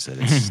recognize that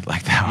it's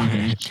like that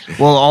way.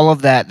 Well, all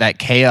of that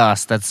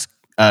chaos that's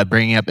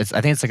bringing up, I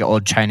think it's like an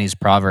old Chinese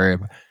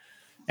proverb,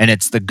 and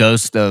it's the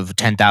ghost of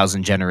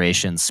 10,000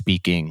 generations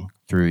speaking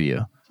through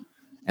you.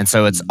 And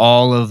so it's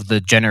all of the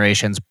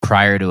generations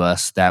prior to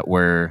us that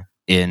were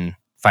in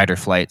fight or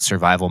flight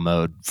survival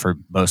mode for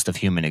most of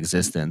human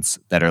existence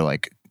that are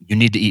like, you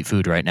need to eat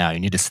food right now. You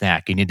need to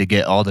snack. You need to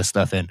get all this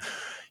stuff in.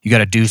 You got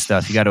to do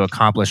stuff. You got to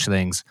accomplish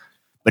things.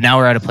 But now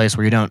we're at a place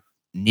where you don't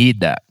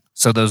need that.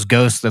 So those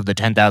ghosts of the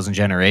 10,000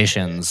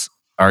 generations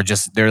are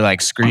just, they're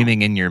like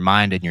screaming in your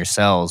mind and your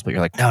cells, but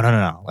you're like,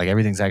 no. Like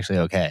everything's actually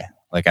okay.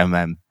 Like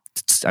I'm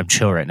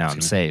chill right now.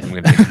 I'm safe. I'm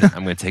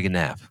gonna take a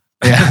nap.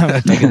 Yeah, I'm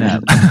gonna take a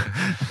nap.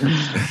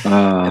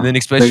 And then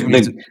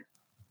especially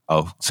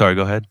oh, sorry,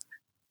 go ahead.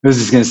 I was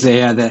just gonna say,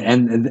 yeah, that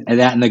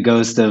and the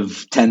ghost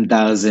of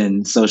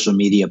 10,000 social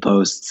media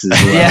posts as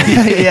well.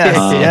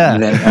 Yeah.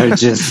 That are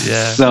just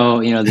Yeah. so,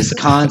 this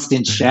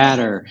constant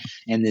chatter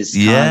and this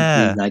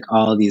constant, like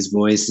all these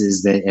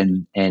voices that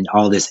and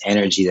all this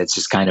energy that's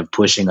just kind of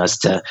pushing us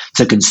to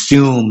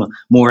consume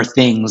more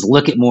things,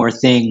 look at more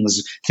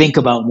things, think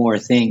about more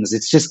things.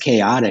 It's just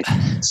chaotic.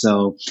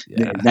 So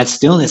that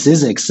stillness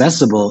is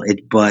accessible.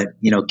 But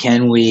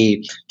can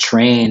we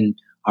train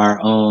our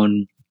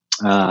own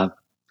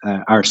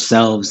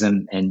ourselves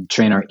and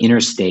train our inner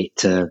state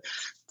to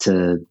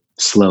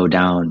slow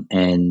down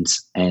and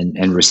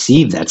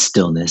receive that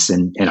stillness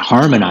and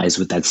harmonize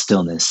with that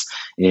stillness?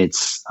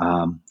 It's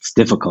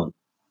difficult.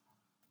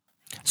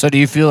 So do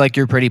you feel like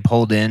you're pretty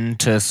pulled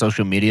into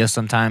social media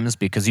sometimes,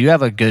 because you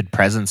have a good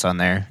presence on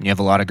there and you have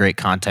a lot of great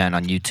content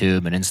on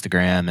YouTube and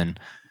Instagram? And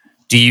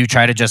do you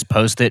try to just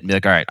post it and be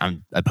like, all right,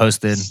 I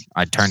posted,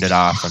 I turned it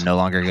off, I'm no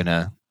longer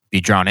gonna be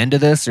drawn into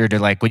this? Or do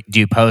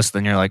you post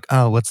and you're like,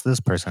 oh, what's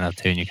this person up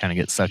to, and you kind of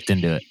get sucked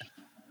into it?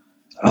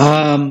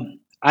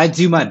 I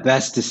do my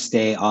best to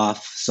stay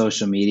off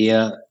social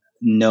media,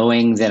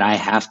 knowing that I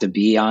have to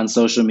be on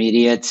social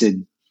media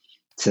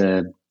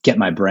to get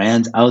my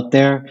brand out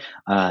there.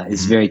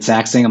 It's very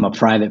taxing. I'm a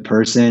private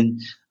person,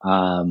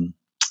 and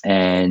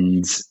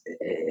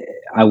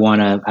I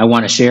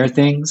want to share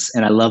things,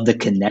 and I love the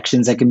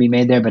connections that can be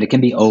made there, but it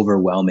can be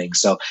overwhelming.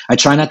 So I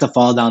try not to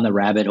fall down the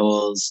rabbit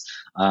holes.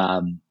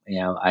 I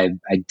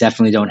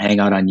definitely don't hang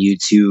out on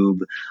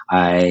YouTube.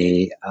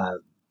 I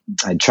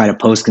try to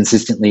post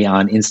consistently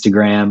on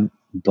Instagram,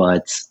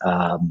 but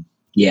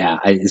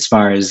as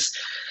far as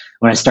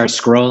when I start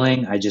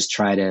scrolling, I just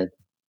try to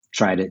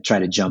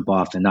jump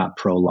off and not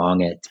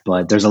prolong it.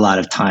 But there's a lot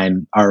of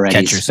time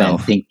already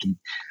spent thinking.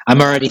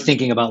 I'm already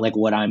thinking about like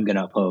what I'm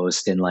gonna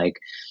post and like,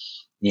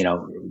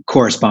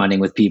 corresponding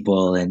with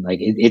people, and like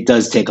it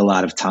does take a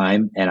lot of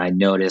time. And I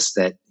noticed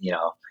that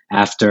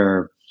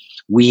after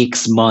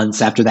weeks,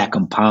 months, after that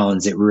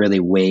compounds, it really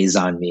weighs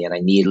on me, and I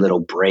need little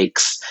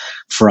breaks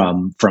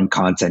from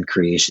content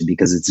creation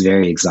because it's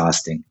very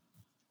exhausting.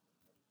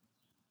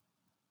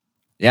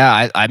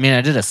 Yeah, I mean,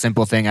 I did a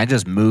simple thing. I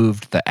just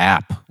moved the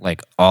app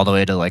like all the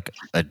way to like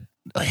a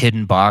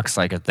hidden box,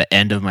 like at the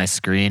end of my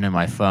screen in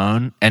my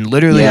phone, and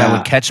literally I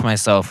would catch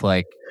myself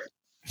like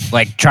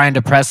trying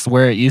to press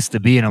where it used to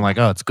be, and I'm like,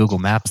 oh, it's Google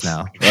Maps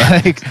now,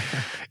 like,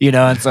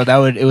 and so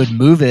it would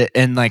move it,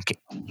 and like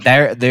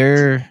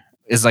there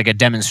is like a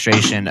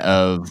demonstration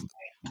of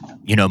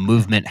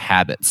movement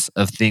habits,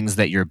 of things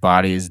that your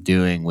body is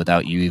doing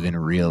without you even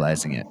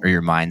realizing it, or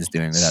your mind's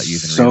doing without you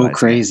even realizing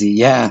crazy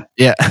it.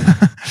 Yeah.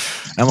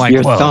 I'm like,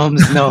 your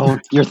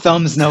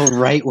thumbs know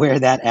right where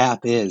that app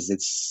is.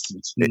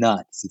 It's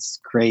nuts. It's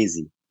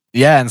crazy.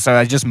 Yeah, and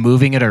so just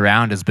moving it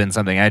around has been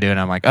something I do, and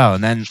I'm like, oh,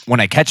 and then when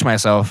I catch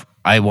myself,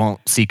 I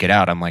won't seek it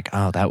out. I'm like,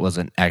 oh, I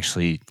wasn't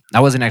actually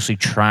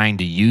trying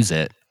to use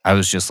it. I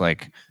was just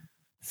like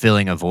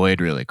filling a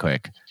void really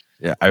quick.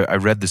 Yeah, I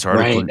read this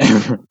article.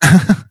 Right.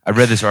 I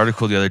read this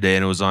article the other day,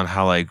 and it was on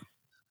how like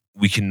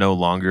we can no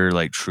longer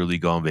like truly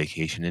go on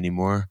vacation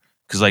anymore,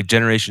 because like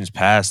generations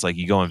past, like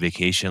you go on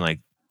vacation, like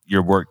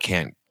your work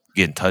can't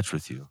get in touch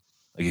with you.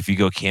 Like if you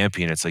go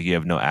camping, it's like you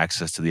have no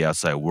access to the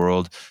outside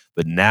world.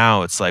 But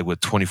now it's like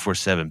with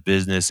 24/7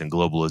 business and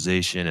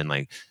globalization and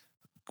like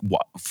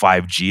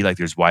 5G, like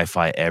there's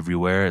Wi-Fi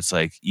everywhere. It's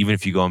like even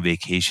if you go on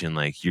vacation,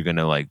 like you're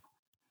gonna like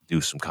do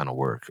some kind of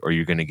work, or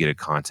you're gonna get a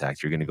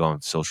contact. You're gonna go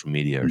on social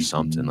media or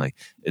something. Like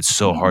it's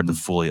so hard to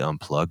fully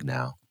unplug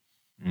now.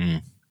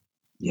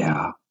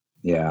 Yeah.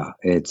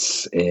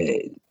 It's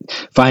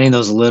finding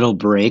those little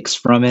breaks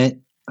from it.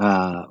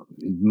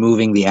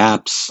 Moving the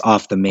apps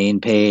off the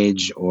main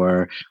page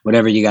or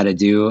whatever you got to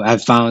do.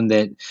 I've found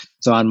that,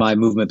 so on my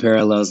Movement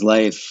Parallels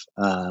Life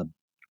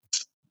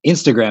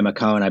Instagram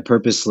account, I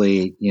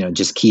purposely,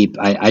 just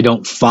I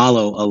don't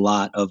follow a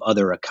lot of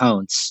other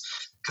accounts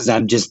because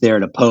I'm just there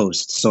to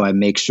post. So I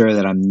make sure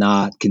that I'm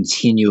not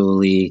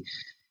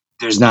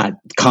there's not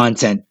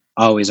content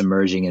always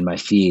emerging in my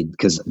feed,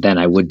 because then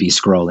I would be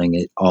scrolling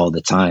it all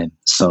the time.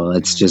 So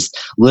it's just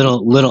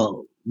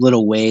little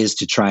ways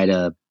to try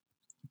to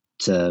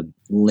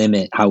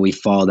limit how we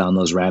fall down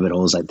those rabbit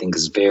holes, I think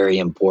is very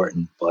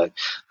important. But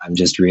I'm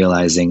just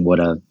realizing what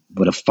a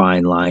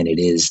fine line it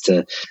is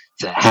to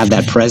have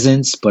that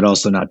presence, but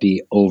also not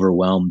be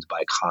overwhelmed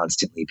by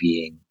constantly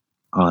being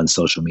on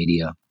social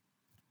media.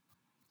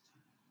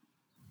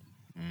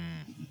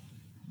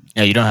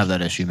 Yeah, you don't have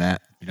that issue,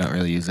 Matt. You don't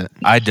really use it.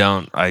 I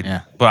don't.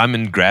 But I'm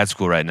in grad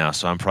school right now,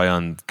 so I'm probably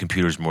on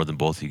computers more than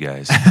both you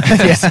guys.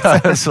 That's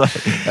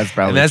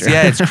probably true.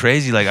 Yeah, it's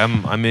crazy. Like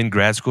I'm in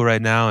grad school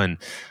right now, and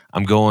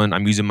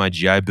I'm using my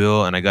GI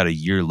Bill, and I got a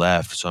year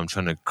left, so I'm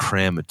trying to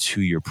cram a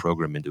 2-year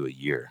program into a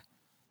year.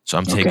 So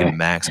I'm taking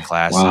max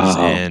classes,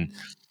 and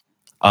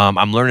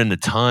I'm learning a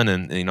ton,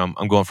 and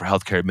I'm going for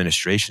healthcare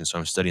administration, so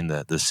I'm studying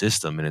the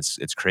system, and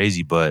it's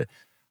crazy. But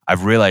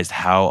I've realized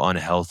how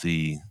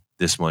unhealthy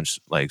this much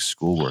like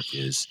schoolwork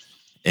is,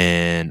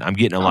 and I'm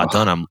getting a lot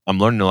done. I'm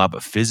learning a lot,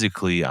 but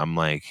physically, I'm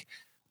like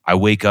I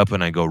wake up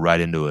and I go right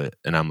into it,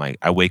 and I'm like,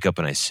 I wake up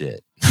and I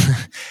sit,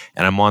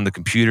 and I'm on the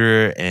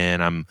computer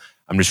and I'm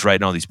just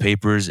writing all these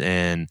papers,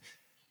 and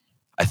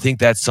I think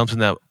that's something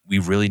that we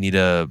really need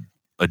to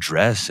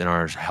address in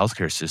our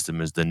healthcare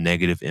system is the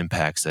negative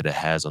impacts that it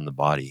has on the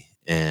body.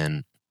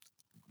 And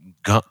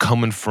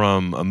coming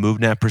from a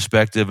MoveNet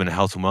perspective and a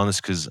health and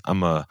wellness, because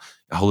I'm a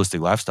holistic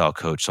lifestyle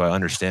coach, so I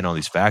understand all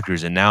these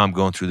factors. And now I'm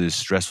going through this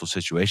stressful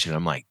situation.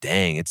 I'm like,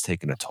 dang, it's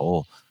taking a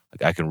toll.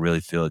 Like I can really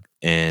feel it.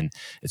 And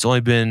it's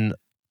only been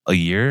a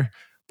year,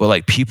 but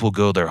like people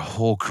go their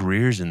whole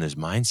careers in this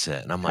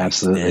mindset. And I'm like,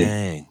 Absolutely.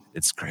 dang,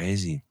 it's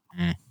crazy.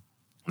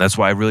 That's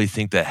why I really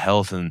think that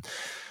health and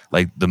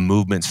like the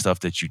movement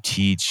stuff that you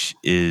teach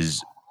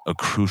is a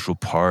crucial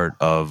part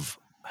of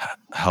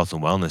health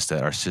and wellness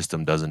that our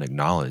system doesn't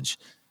acknowledge.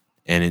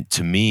 And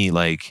to me,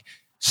 like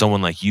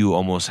someone like you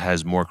almost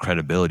has more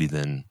credibility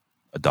than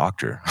a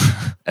doctor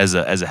as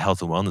a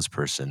health and wellness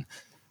person.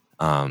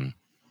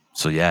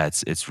 So yeah,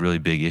 it's really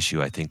big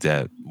issue. I think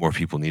that more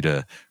people need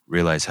to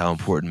realize how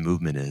important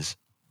movement is.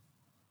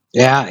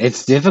 Yeah,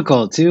 it's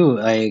difficult too.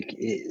 Like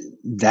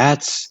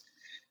that's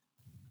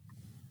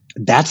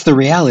the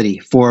reality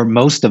for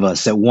most of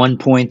us at one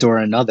point or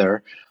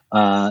another.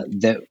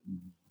 That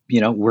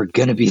we're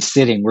going to be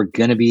sitting, we're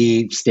going to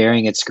be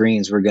staring at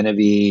screens, we're going to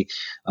be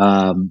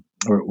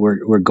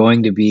we're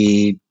going to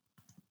be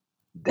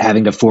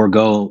having to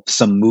forego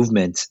some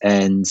movement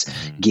and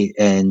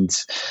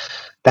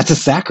that's a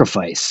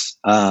sacrifice.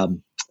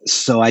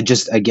 So I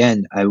just,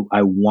 again,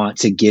 I want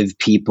to give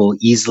people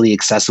easily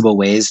accessible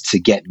ways to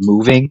get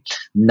moving,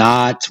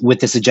 not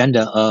with this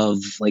agenda of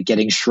like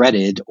getting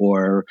shredded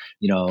or,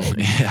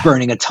 Yeah.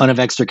 burning a ton of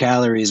extra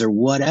calories or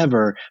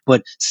whatever,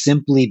 but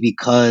simply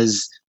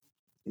because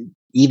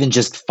even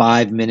just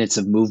 5 minutes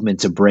of movement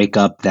to break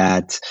up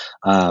that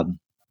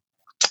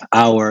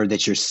hour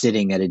that you're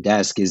sitting at a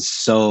desk is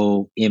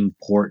so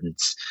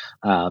important.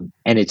 And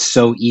it's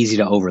so easy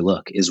to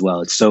overlook as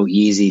well. It's so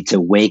easy to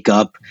wake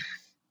up,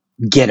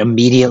 get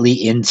immediately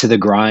into the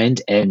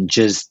grind and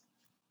just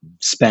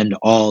spend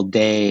all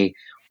day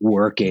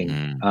working.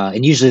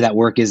 And usually that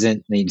work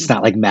it's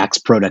not like max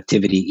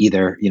productivity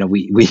either.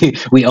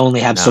 We only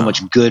have so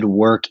much good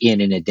work in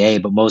a day,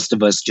 but most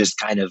of us just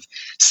kind of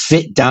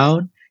sit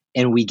down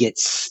and we get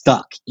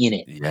stuck in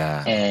it.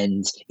 Yeah.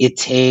 And it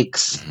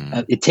takes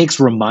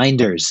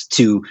reminders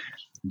to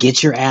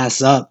get your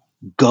ass up,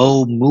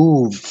 go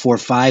move for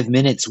 5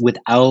 minutes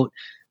without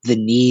the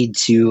need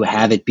to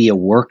have it be a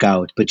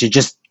workout, but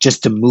just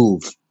to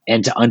move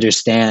and to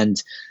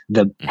understand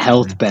the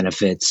health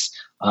benefits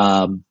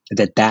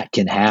that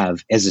can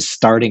have as a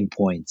starting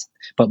point.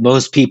 But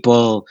most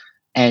people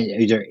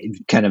either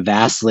kind of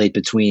vacillate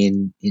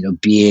between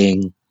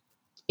being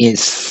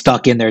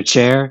stuck in their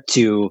chair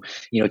to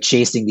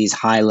chasing these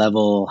high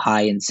level,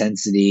 high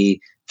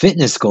intensity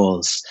fitness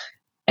goals.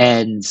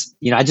 And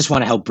I just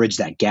want to help bridge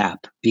that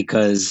gap,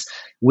 because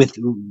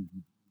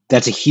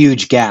that's a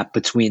huge gap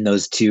between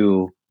those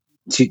two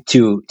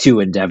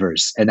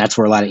endeavors, and that's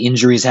where a lot of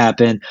injuries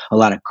happen, a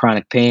lot of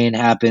chronic pain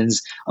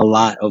happens, a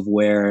lot of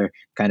where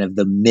kind of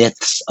the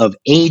myths of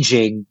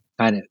aging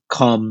kind of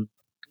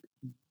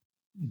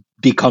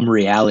become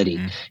reality.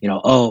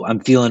 Oh, I'm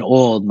feeling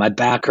old, my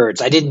back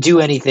hurts, I didn't do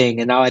anything,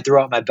 and now I threw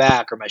out my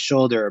back or my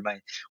shoulder or my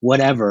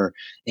whatever.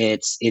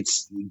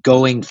 It's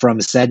going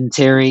from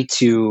sedentary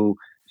to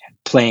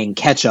playing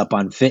catch up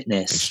on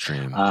fitness.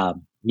 Extreme.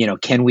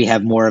 Can we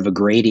have more of a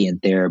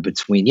gradient there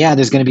between,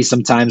 there's going to be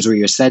some times where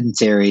you're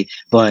sedentary,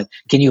 but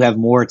can you have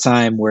more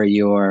time where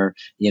you're,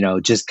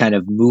 just kind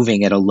of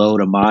moving at a low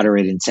to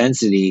moderate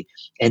intensity,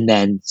 and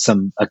then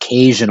some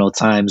occasional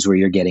times where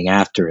you're getting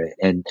after it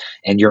and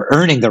you're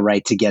earning the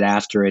right to get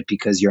after it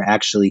because you're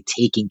actually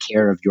taking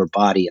care of your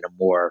body in a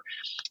more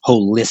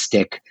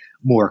holistic,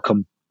 more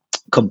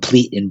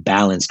complete and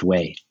balanced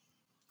way.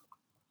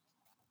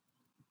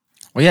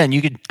 Well, yeah,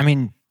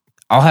 and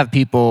I'll have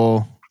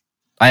people.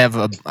 I have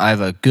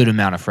a good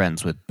amount of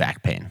friends with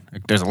back pain.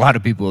 Like, there's a lot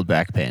of people with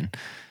back pain. And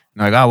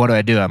they're like, oh, what do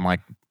I do? I'm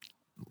like,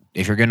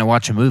 if you're going to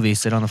watch a movie,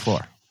 sit on the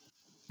floor.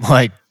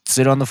 Like,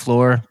 sit on the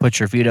floor, put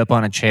your feet up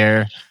on a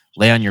chair,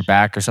 lay on your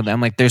back or something. I'm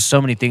like, there's so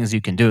many things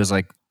you can do. It's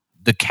like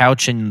the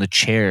couch and the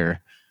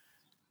chair,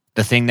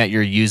 the thing that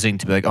you're using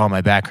to be like, oh, my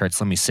back hurts,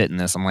 let me sit in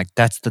this. I'm like,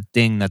 that's the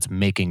thing that's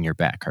making your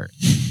back hurt.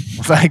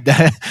 Like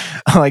that.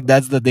 Like,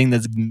 that's the thing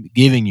that's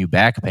giving you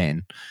back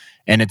pain.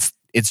 And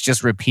it's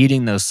just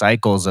repeating those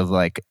cycles of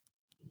like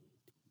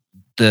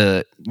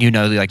the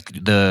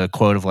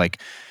quote of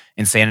like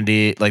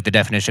insanity, like the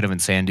definition of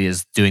insanity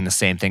is doing the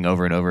same thing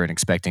over and over and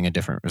expecting a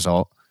different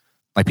result.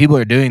 Like, people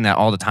are doing that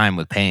all the time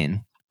with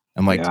pain.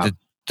 I'm like,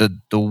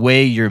 the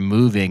way you're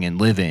moving and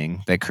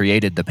living that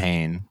created the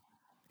pain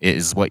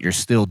is what you're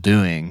still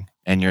doing.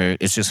 And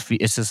it's this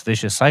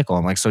vicious cycle.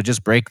 I'm like, so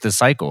just break the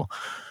cycle.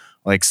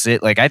 Like,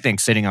 I think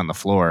sitting on the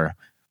floor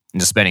and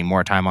just spending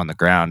more time on the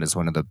ground is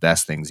one of the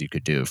best things you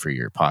could do for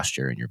your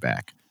posture and your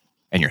back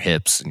and your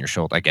hips and your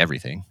shoulder, like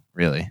everything,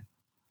 really.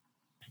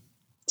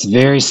 It's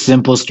very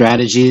simple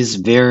strategies,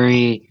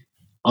 very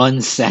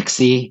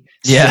unsexy,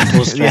 Yeah.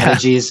 simple Yeah.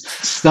 strategies,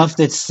 stuff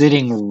that's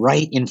sitting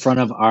right in front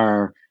of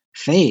our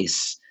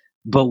face.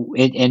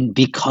 And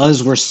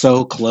because we're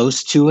so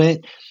close to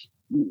it,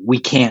 we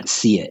can't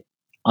see it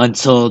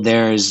until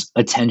there's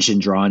attention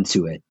drawn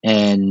to it.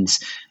 And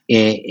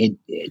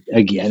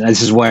again,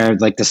 this is where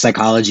like the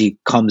psychology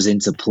comes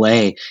into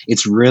play.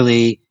 It's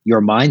really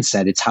your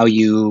mindset. It's how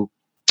you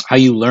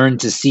learn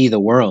to see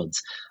the world.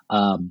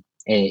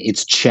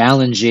 It's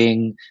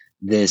challenging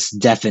this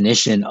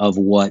definition of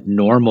what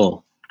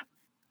normal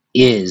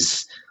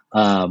is,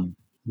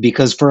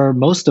 because for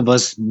most of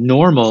us,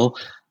 normal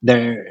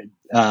there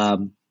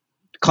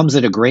comes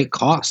at a great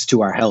cost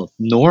to our health.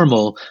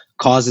 Normal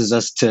causes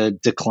us to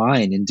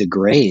decline and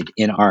degrade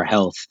in our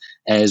health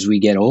as we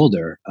get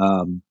older,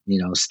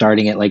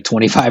 starting at like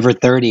 25 or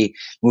 30,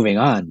 moving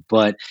on.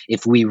 But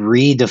if we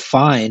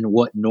redefine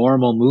what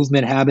normal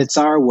movement habits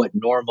are, what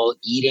normal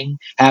eating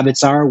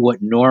habits are,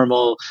 what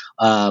normal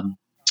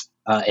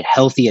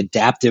healthy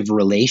adaptive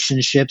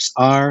relationships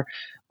are,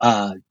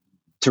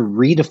 to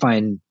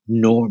redefine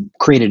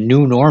create a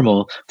new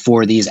normal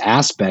for these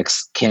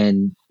aspects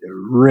can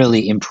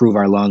really improve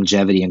our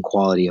longevity and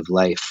quality of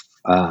life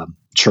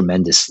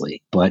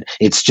tremendously. But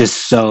it's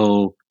just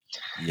so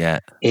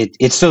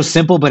it's so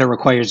simple, but it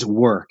requires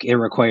work. It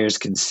requires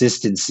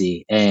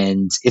consistency,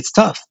 and it's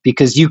tough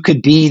because you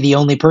could be the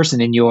only person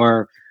in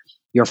your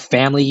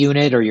family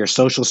unit or your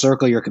social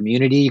circle, your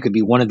community. You could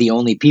be one of the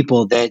only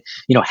people that,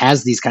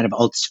 has these kind of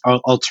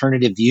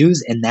alternative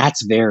views. And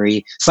that's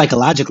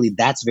psychologically,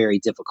 that's very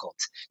difficult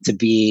to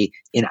be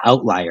an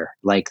outlier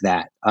like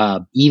that.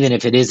 Even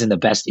if it is in the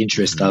best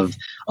interest of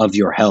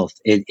your health,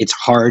 it's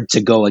hard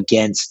to go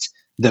against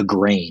the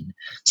grain.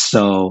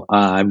 So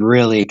I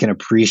really can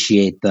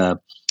appreciate the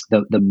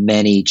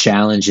many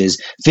challenges.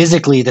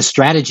 Physically, the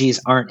strategies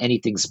aren't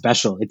anything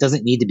special. It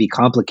doesn't need to be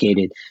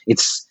complicated.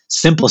 It's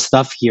simple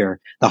stuff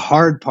here. The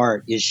hard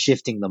part is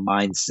shifting the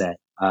mindset.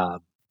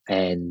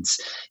 And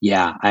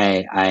yeah,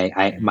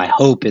 my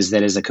hope is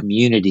that as a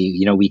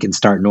community, we can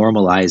start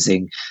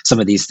normalizing some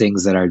of these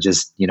things that are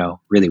just,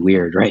 really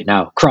weird right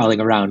now.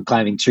 Crawling around,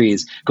 climbing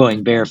trees,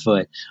 going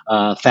barefoot,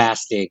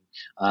 fasting,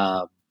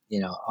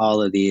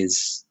 all of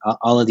these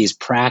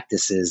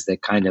practices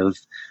that kind of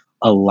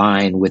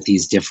align with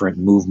these different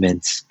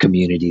movements,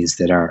 communities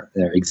that are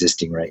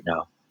existing right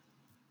now.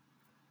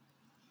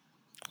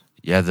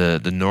 Yeah,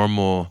 the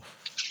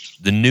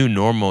new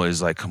normal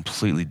is like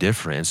completely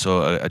different. And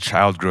so a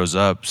child grows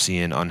up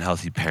seeing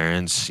unhealthy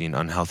parents, seeing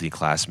unhealthy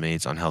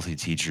classmates, unhealthy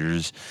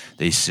teachers.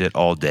 They sit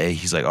all day.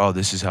 He's like, oh,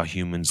 this is how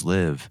humans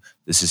live.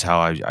 This is how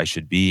I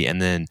should be.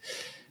 And then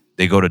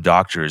they go to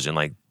doctors and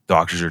like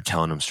doctors are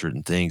telling them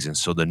certain things. And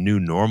so the new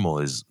normal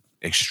is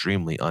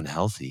extremely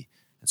unhealthy.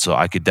 And so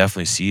I could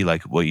definitely see,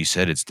 like what you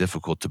said, it's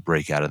difficult to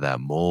break out of that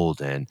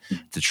mold and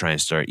to try and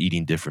start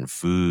eating different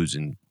foods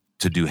and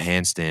to do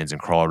handstands and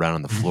crawl around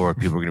on the floor.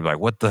 People are going to be like,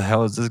 what the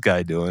hell is this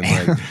guy doing?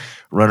 Like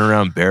running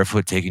around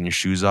barefoot, taking your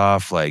shoes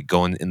off, like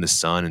going in the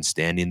sun and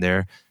standing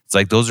there. It's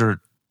like those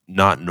are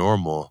not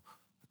normal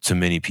to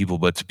many people,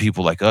 but to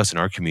people like us in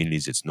our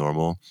communities, it's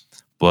normal.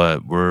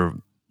 But we're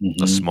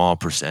a small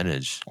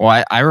percentage.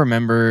 Well, I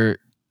remember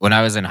when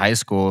I was in high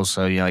school,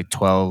 so like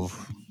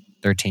 12,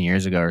 13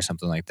 years ago or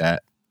something like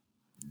that,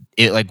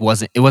 it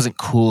wasn't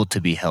cool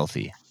to be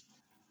healthy.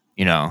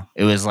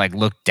 It was like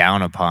looked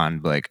down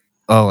upon, like,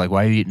 oh, like,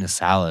 why are you eating a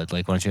salad?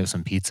 Like, why don't you have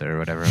some pizza or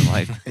whatever? I'm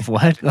like,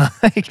 what?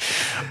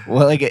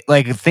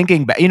 like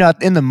thinking back,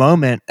 in the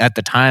moment at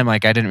the time,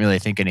 like I didn't really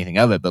think anything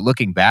of it, but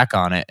looking back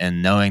on it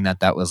and knowing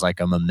that was like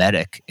a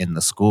mimetic in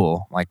the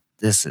school, like,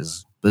 this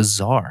is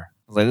bizarre.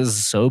 Like, this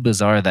is so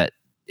bizarre that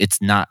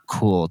it's not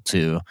cool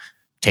to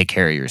take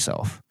care of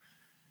yourself.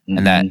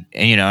 And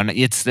and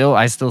it's still,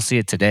 I still see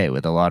it today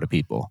with a lot of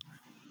people.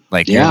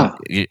 Like, you're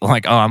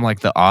like, oh, I'm like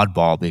the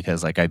oddball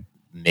because like I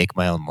make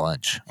my own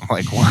lunch. I'm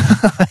like,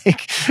 what?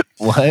 Like,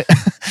 what?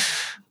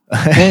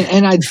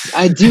 and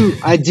I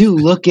do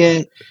look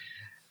at,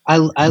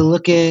 I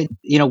look at,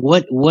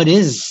 what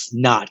is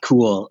not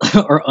cool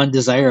or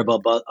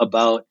undesirable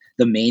about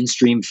the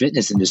mainstream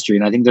fitness industry.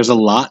 And I think there's a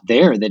lot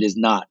there that is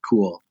not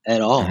cool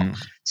at all.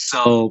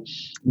 So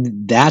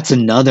that's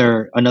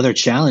another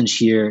challenge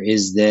here,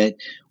 is that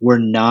we're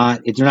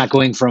not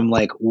going from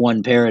like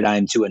one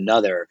paradigm to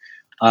another.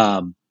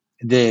 Kind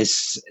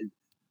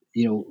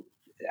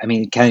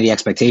of the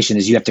expectation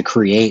is you have to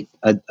create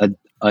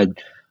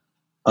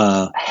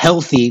a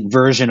healthy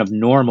version of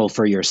normal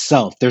for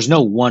yourself. There's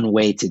no one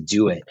way to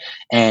do it.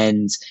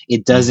 And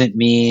it doesn't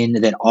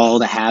mean that all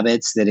the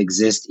habits that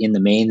exist in the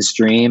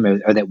mainstream or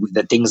that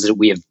the things that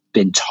we have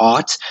been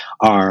taught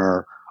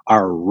are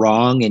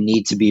wrong and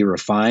need to be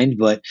refined.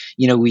 But,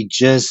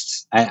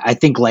 I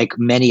think like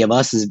many of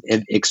us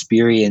have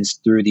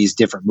experienced through these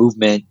different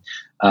movement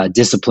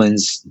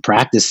disciplines,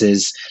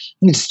 practices,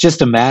 it's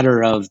just a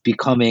matter of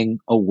becoming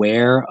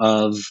aware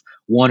of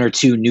one or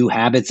two new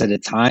habits at a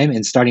time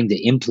and starting to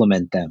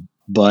implement them.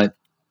 But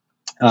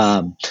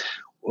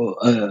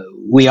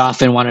we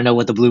often want to know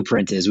what the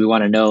blueprint is. We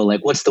want to know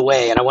like what's the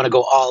way, and I want to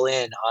go all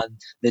in on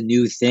the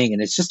new thing,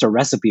 and it's just a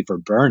recipe for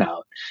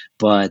burnout.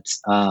 But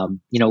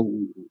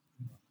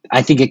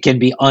I think it can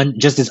be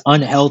just as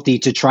unhealthy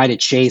to try to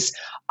chase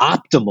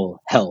optimal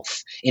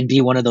health and be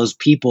one of those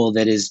people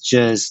that is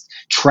just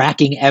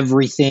tracking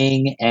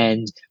everything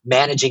and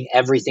managing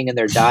everything in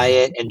their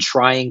diet and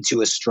trying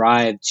to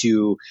strive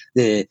to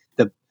the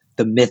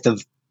myth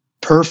of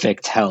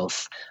perfect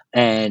health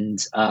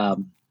and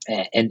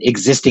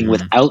existing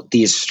without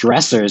these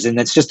stressors, and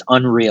that's just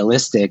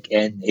unrealistic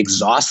and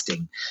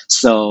exhausting.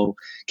 So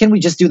can we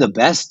just do the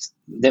best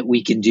that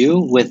we can do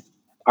with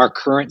our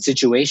current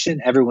situation?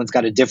 Everyone's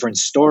got a different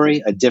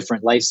story, a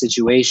different life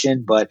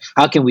situation, but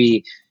how can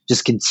we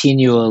just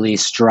continually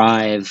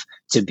strive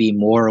to be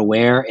more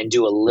aware and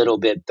do a little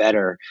bit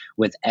better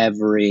with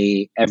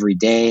every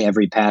day,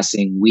 every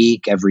passing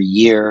week, every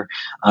year,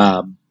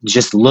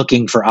 just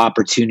looking for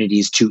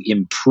opportunities to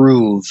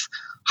improve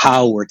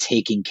how we're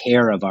taking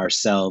care of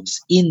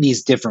ourselves in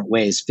these different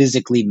ways,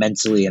 physically,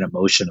 mentally, and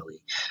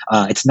emotionally.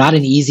 It's not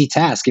an easy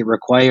task. It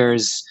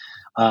requires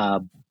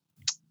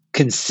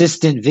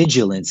consistent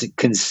vigilance,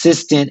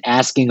 consistent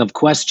asking of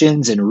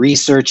questions and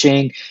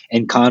researching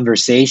and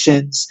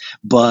conversations.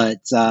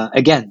 But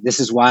again, this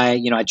is why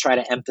I try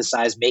to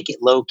emphasize, make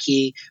it low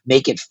key,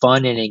 make it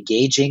fun and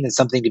engaging, and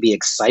something to be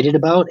excited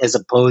about, as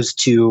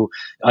opposed to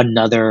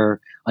another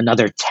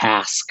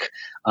task,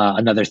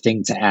 another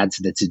thing to add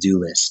to the to-do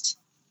list.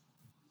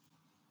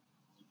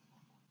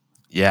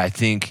 Yeah, I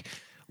think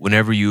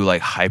whenever you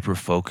like hyper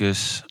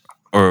focus,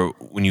 or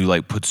when you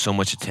like put so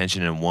much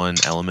attention in one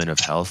element of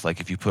health, like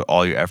if you put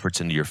all your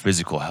efforts into your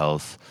physical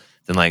health,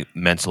 then like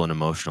mental and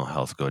emotional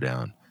health go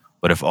down.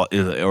 But if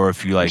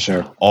you like,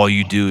 Sure. all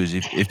you do is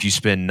if you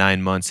spend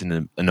 9 months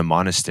in a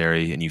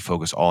monastery and you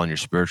focus all on your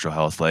spiritual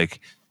health, like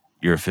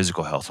your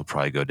physical health will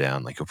probably go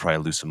down. Like you'll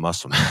probably lose some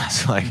muscle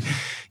mass, like,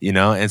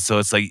 and so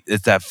it's like,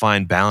 it's that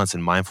fine balance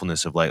and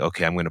mindfulness of like,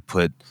 okay, I'm going to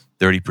put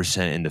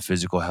 30% into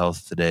physical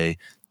health today,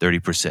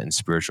 30% in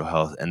spiritual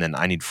health, and then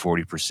I need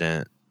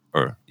 40%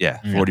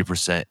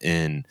 40%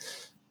 in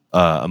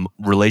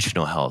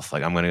relational health.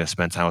 Like I'm going to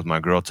spend time with my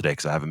girl today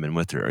because I haven't been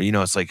with her. Or,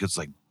 it's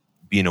like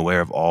being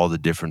aware of all the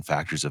different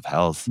factors of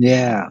health.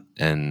 Yeah.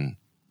 And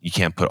you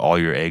can't put all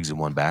your eggs in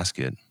one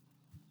basket.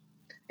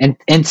 And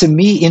to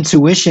me,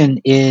 intuition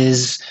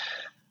is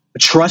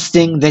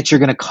trusting that you're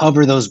going to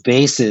cover those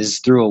bases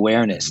through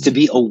awareness, to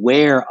be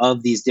aware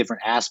of these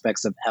different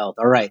aspects of health.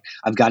 All right,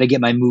 I've got to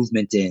get my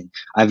movement in.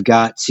 I've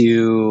got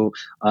to,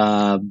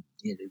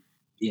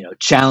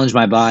 challenge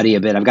my body a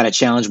bit. I've got to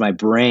challenge my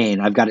brain.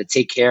 I've got to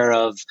take care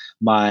of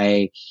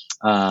my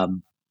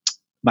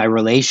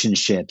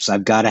relationships.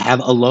 I've got to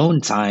have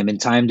alone time and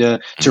time to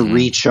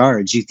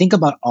recharge. You think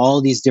about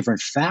all these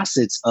different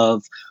facets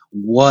of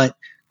what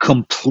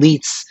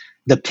completes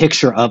the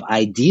picture of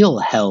ideal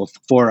health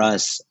for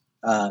us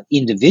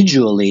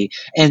individually,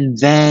 and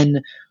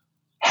then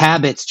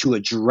habits to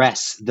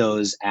address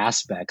those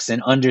aspects,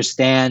 and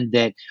understand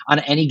that on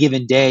any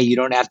given day, you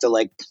don't have to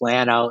like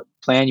plan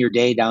your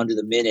day down to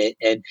the minute,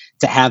 and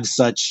to have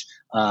such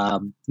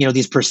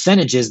these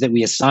percentages that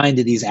we assign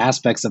to these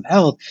aspects of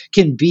health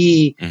can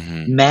be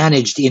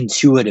managed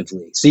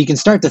intuitively. So you can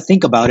start to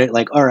think about it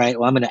like, all right,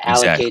 well, I'm going to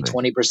allocate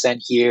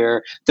 20%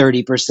 here,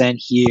 30%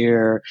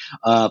 here,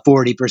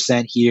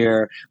 40%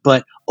 here.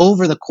 But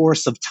over the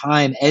course of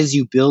time, as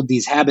you build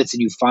these habits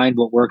and you find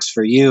what works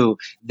for you,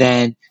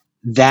 then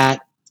you're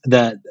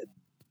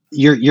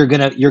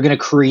gonna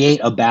create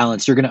a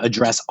balance. You're gonna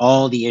address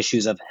all the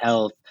issues of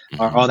health,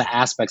 or all the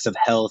aspects of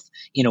health,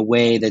 in a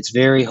way that's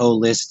very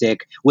holistic,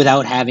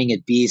 without having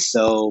it be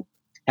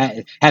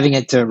having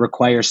it to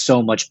require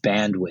so much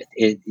bandwidth.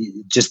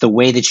 Just the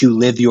way that you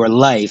live your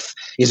life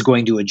is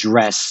going to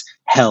address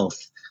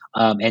health.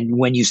 And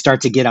when you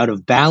start to get out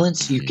of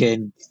balance, you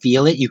can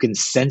feel it, you can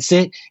sense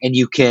it, and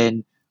you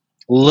can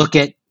look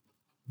at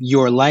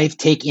your life,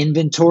 take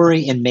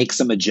inventory, and make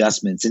some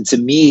adjustments. And to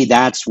me,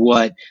 that's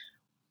what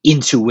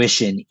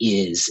intuition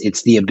is.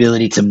 It's the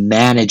ability to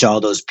manage all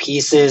those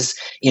pieces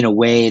in a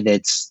way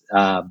that's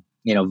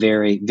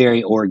very,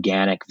 very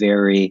organic,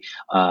 very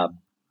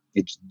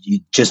it's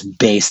just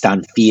based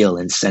on feel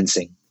and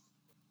sensing.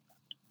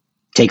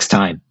 Takes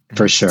time,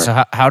 for sure.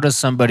 So how does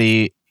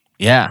somebody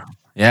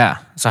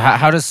so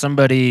how does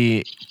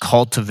somebody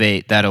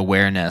cultivate that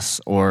awareness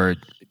or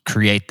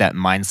create that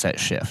mindset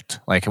shift?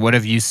 Like, what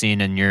have you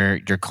seen in your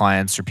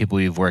clients or people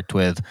you've worked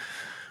with?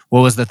 What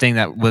was the thing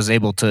that was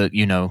able to,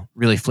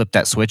 really flip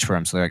that switch for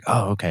them? So they're like,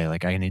 oh, okay,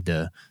 like I need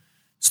to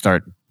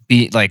start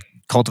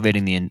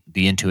cultivating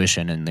the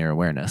intuition and their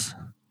awareness.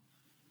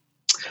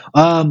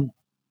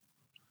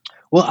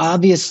 Well,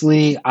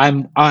 obviously,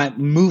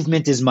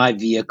 movement is my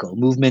vehicle.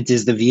 Movement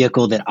is the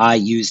vehicle that I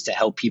use to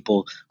help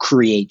people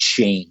create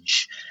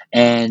change.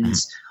 And,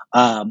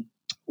 all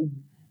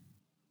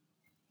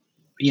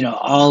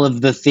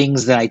of the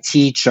things that I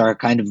teach are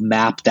kind of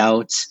mapped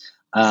out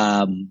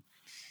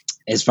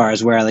as far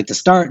as where I like to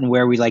start and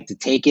where we like to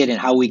take it and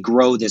how we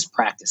grow this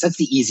practice. That's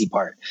the easy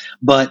part.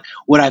 But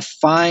what I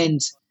find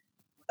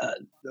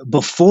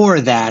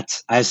before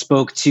that, I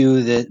spoke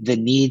to the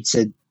need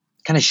to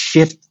kind of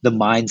shift the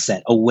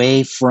mindset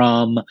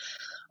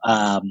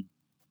um,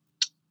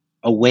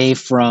 away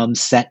from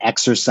set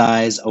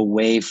exercise,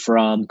 away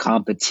from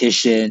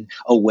competition,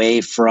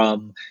 away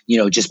from,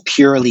 just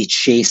purely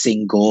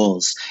chasing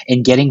goals,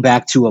 and getting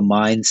back to a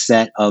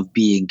mindset of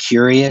being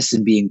curious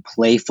and being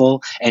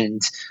playful,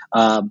 and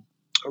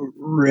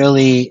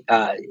really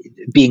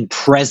being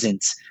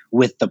present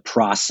with the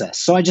process.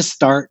 So I just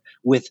start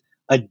with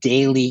a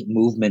daily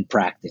movement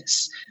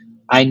practice.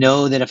 I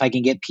know that if I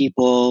can get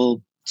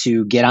people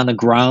to get on the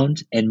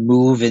ground and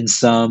move in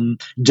some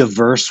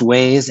diverse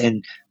ways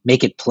and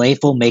make it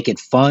playful, make it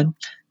fun,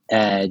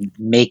 and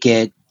make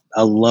it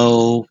a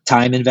low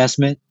time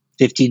investment,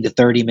 15 to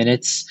 30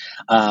 minutes,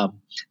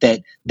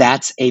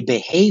 that's a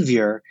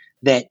behavior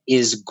that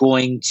is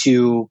going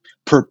to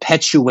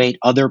perpetuate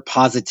other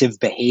positive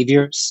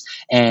behaviors.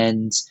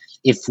 And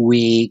if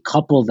we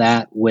couple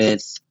that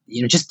with,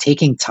 just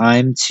taking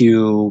time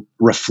to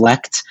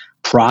reflect,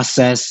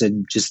 process,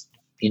 and just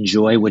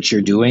enjoy what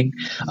you're doing,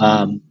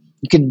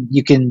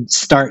 you can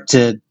start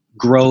to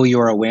grow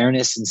your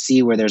awareness and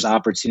see where there's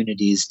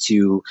opportunities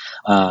to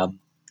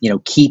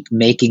keep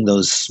making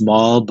those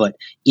small but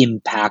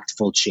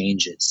impactful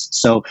changes.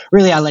 So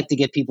really, I like to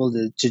get people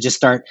to just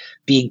start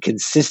being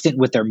consistent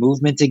with their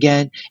movement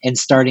again, and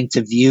starting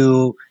to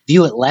view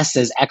it less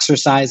as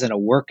exercise and a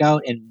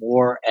workout, and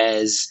more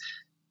as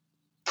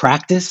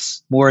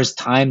practice, more as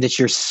time that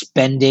you're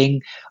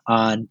spending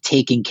on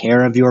taking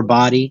care of your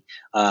body,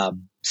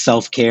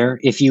 self-care,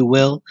 if you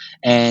will,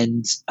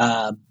 and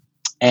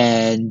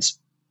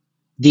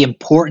the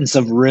importance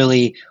of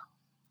really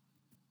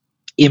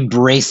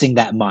embracing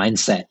that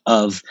mindset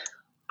of,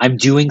 I'm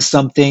doing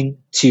something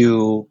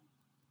to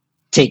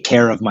take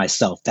care of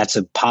myself. That's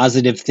a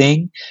positive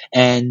thing,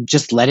 and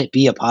just let it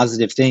be a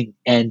positive thing.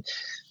 And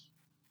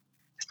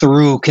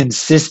through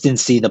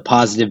consistency, the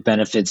positive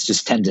benefits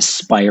just tend to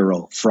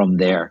spiral from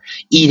there.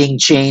 Eating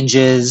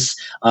changes,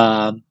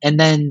 and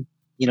then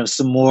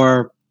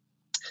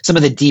some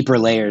of the deeper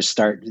layers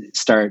start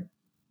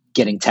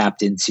getting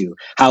tapped into.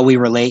 How we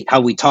relate, how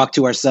we talk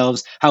to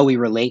ourselves, how we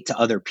relate to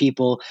other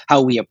people,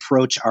 how we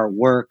approach our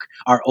work,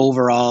 our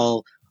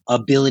overall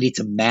ability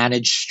to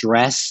manage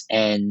stress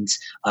and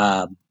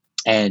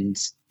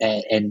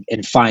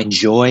find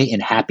joy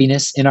and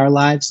happiness in our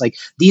lives. Like,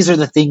 these are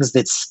the things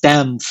that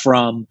stem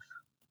from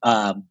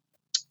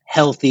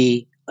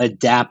healthy,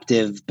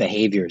 adaptive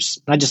behaviors.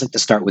 I just like to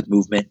start with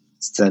movement.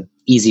 It's an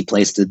easy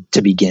place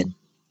to begin.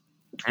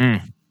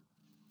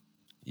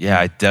 Yeah,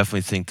 I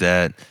definitely think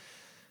that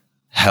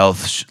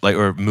health,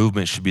 or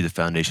movement, should be the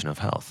foundation of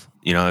health.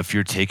 If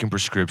you're taking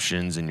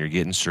prescriptions and you're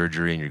getting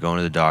surgery and you're going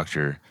to the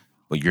doctor,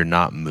 but you're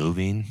not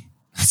moving,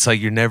 it's like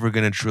you're never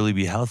going to truly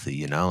be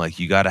healthy. Like,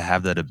 you got to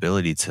have that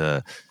ability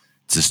to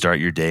start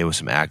your day with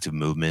some active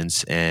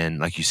movements. And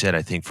like you said,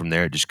 I think from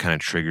there it just kind of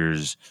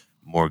triggers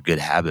more good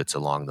habits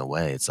along the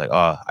way. It's like,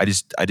 oh, I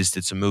just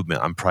did some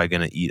movement. I'm probably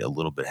going to eat a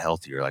little bit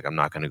healthier. Like, I'm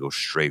not going to go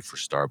straight for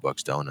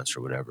Starbucks donuts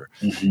or whatever.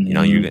 Mm-hmm.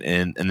 You're gonna,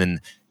 and then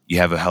you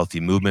have a healthy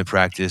movement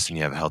practice, and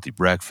you have a healthy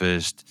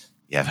breakfast,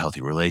 you have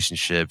healthy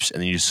relationships, and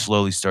then you just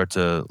slowly start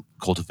to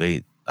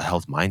cultivate a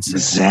health mindset.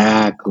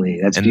 Exactly.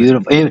 That's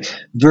beautiful.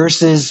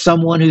 Versus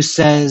someone who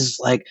says,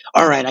 like,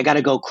 all right, I got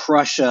to go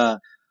crush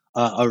a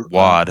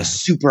wad, a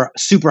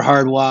super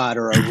hard wad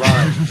or a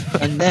run.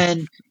 And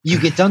then you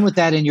get done with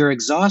that and you're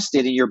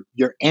exhausted and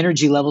your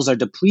energy levels are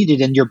depleted,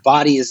 and your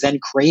body is then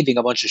craving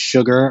a bunch of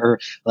sugar, or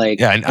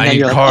like, and then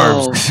you're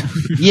carbs. Like,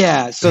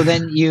 Yeah. So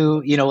then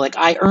like,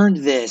 I earned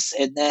this.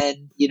 And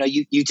then,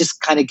 you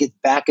just kind of get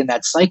back in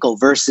that cycle,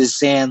 versus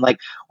saying, like,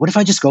 what if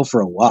I just go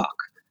for a walk?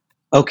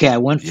 Okay, I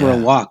went for a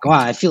walk.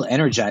 Wow, I feel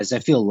energized. I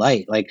feel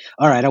light. Like,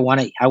 all right, I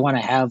want to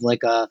have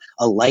like a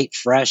light,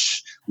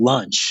 fresh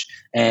lunch,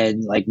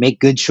 and like make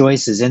good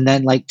choices, and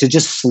then like to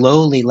just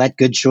slowly let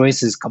good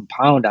choices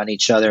compound on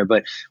each other.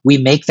 But we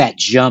make that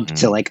jump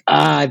to like,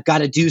 I've got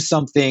to do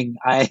something.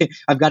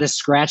 I've got to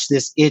scratch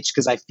this itch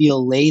because I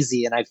feel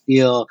lazy and I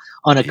feel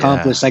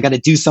unaccomplished. I got to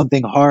do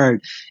something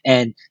hard,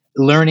 and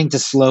learning to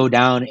slow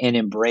down and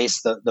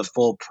embrace the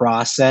full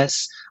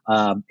process,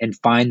 and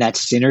find that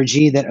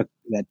synergy, that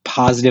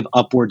positive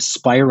upward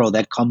spiral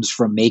that comes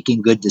from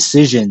making good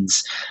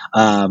decisions.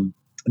 That's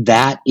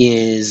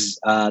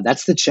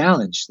the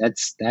challenge.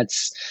 That's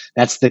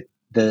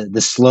the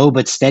slow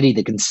but steady,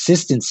 the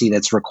consistency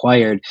that's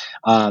required.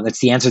 That's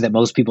the answer that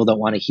most people don't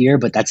want to hear,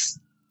 but that's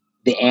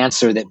the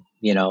answer that,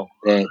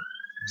 that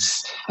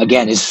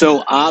again is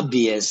so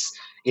obvious.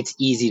 It's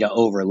easy to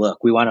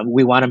overlook. We want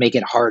to make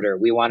it harder.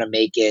 We want to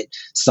make it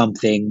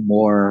something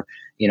more,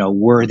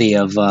 worthy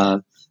of,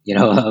 of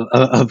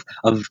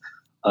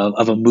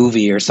a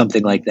movie or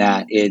something like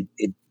that.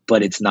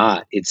 But it's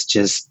not. It's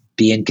just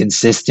being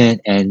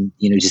consistent, and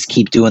just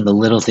keep doing the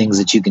little things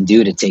that you can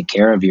do to take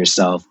care of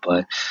yourself.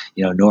 But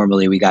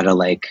normally we gotta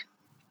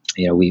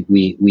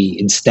we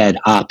instead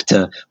opt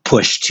to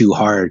push too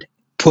hard,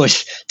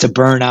 push to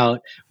burn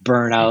out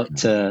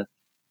to,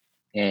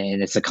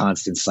 and it's a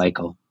constant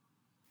cycle.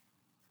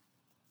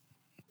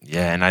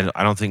 Yeah, and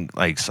I don't think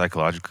like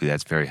psychologically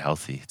that's very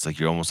healthy. It's like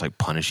you're almost like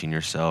punishing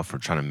yourself or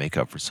trying to make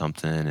up for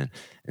something, and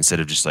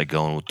instead of just like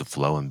going with the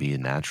flow and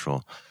being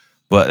natural.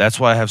 But that's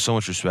why I have so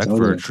much respect for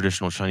Totally.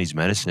 traditional Chinese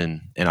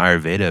medicine and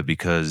Ayurveda,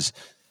 because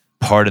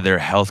part of their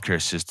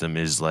healthcare system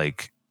is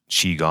like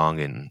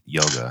qigong and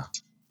yoga.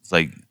 It's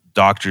like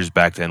doctors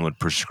back then would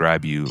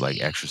prescribe you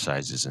like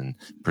exercises and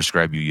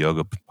prescribe you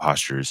yoga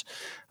postures,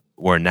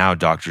 where now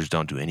doctors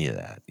don't do any of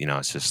that.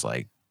 It's just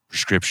like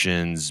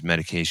prescriptions,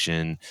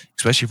 medication,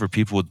 especially for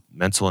people with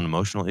mental and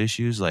emotional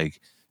issues. Like,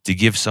 to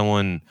give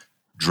someone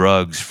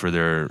drugs for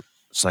their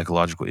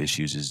psychological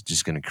issues is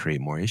just going to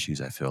create more issues,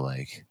 I feel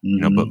like.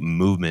 But Hmm.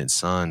 movement,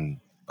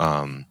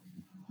 um,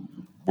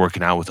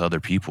 working out with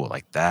other people,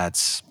 like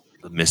that's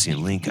the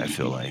missing link, I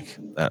feel like,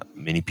 that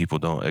many people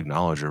don't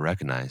acknowledge or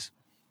recognize.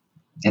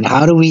 And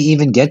how do we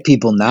even get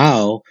people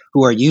now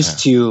who are Yeah. used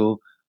to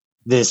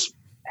this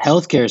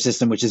healthcare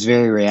system, which is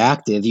very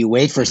reactive? You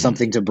wait for Mhm.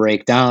 something to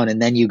break down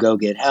and then you go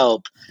get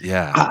help.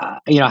 Yeah.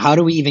 How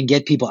do we even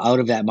get people out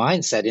of that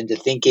mindset into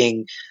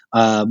thinking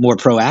more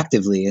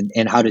proactively,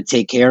 and how to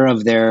take care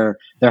of their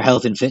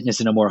health and fitness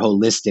in a more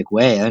holistic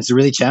way? And it's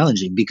really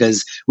challenging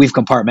because we've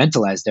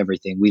compartmentalized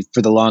everything. We've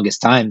for the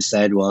longest time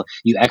said, well,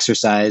 you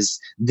exercise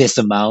this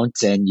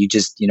amount and you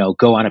just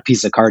go on a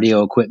piece of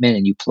cardio equipment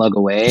and you plug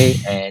away,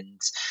 and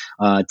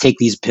take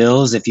these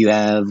pills if you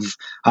have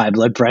high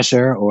blood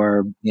pressure,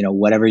 or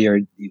whatever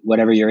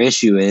your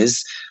issue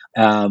is.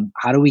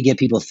 How do we get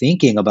people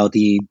thinking about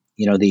the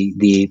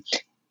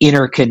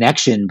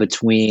interconnection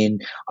between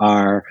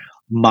our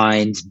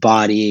mind,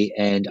 body,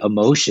 and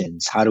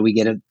emotions? How do we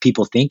get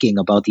people thinking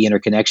about the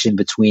interconnection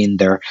between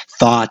their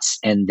thoughts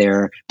and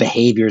their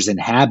behaviors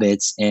and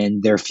habits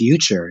and their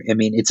future? I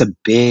mean, it's a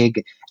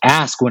big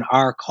ask when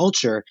our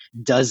culture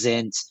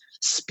doesn't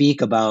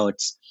speak about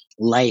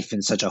life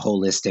in such a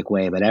holistic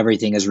way, but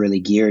everything is really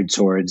geared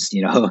towards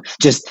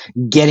just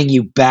getting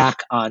you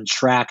back on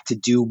track to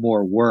do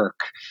more work.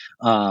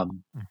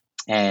 um,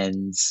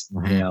 and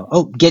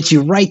Mhm. get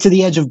you right to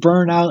the edge of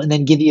burnout, and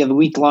then give you a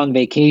week-long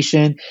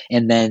vacation,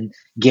 and then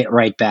get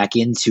right back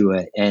into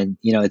it. And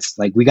it's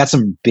like we got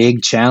some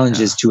big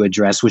challenges Yeah. to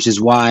address, which is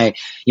why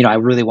I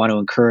really want to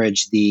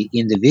encourage the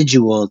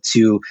individual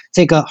to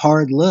take a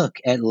hard look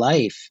at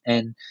life,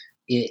 and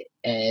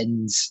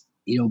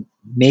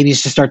maybe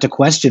it's to start to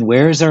question,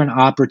 where is there an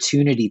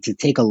opportunity to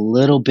take a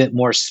little bit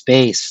more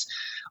space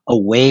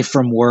away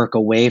from work,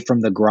 away from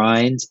the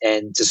grind,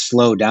 and to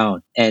slow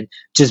down and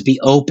just be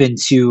open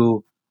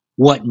to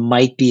what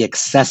might be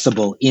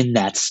accessible in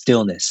that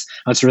stillness.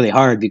 Now, it's really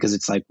hard because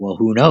it's like, well,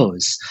 who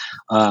knows?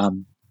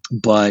 Um,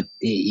 but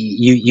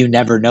you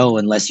never know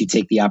unless you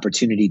take the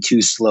opportunity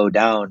to slow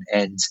down,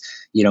 and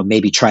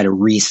maybe try to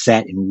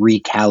reset and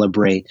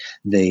recalibrate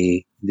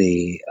the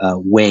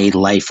way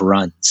life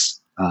runs.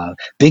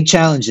 Big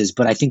challenges,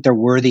 but I think they're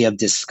worthy of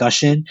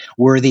discussion,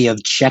 worthy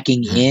of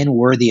checking Mhm. in,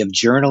 worthy of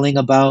journaling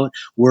about,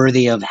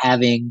 worthy of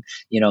having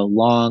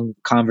long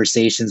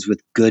conversations with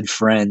good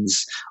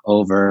friends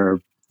over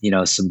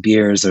some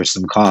beers or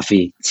some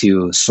coffee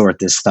to sort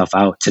this stuff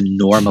out, to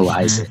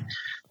normalize it. Mhm.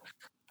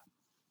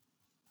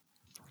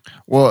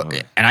 Well,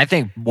 Totally. and I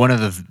think one of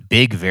the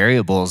big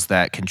variables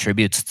that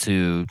contributes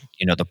to,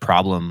 the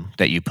problem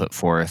that you put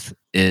forth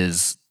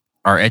is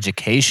our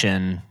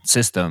education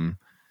system.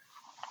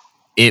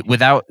 It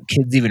without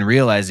kids even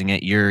realizing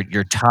it, you're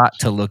taught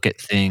to look at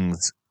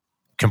things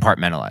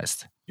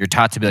compartmentalized. You're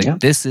taught to be like, Yeah.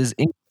 this is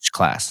English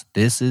class,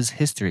 this is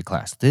history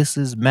class, this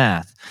is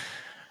math.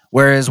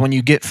 Whereas when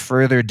you get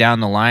further down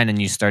the line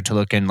and you start to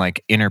look in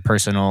like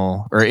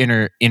interpersonal or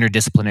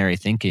interdisciplinary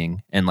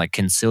thinking and like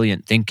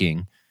conciliant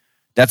thinking,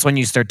 that's when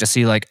you start to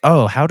see like,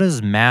 oh, how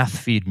does math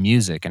feed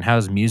music, and how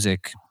is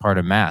music part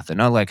of math? And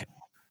like,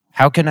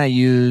 how can I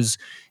use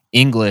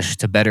English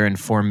to better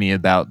inform me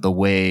about the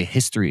way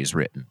history is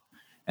written,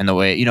 and the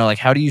way, like,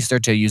 how do you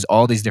start to use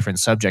all these different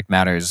subject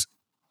matters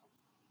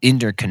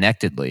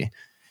interconnectedly?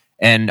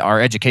 And our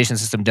education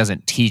system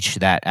doesn't teach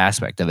that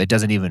aspect of it. It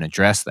doesn't even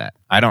address that.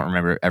 I don't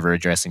remember ever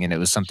addressing it. It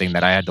was something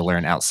that I had to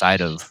learn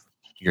outside of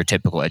your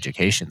typical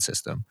education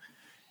system.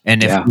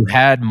 And if Yeah. you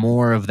had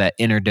more of that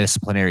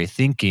interdisciplinary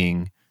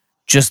thinking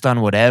just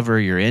on whatever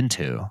you're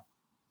into,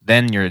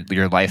 then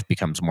your life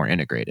becomes more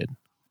integrated.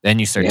 Then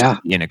you start to Yeah.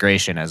 see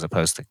integration as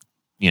opposed to,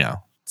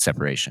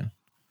 separation.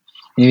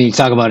 You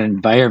talk about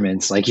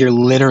environments, like you're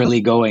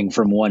literally going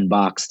from one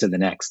box to the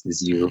next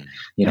as you,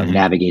 Mhm. Mhm.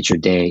 navigate your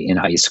day in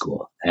high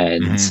school.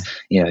 And, Mhm.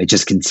 it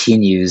just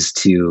continues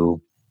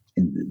to,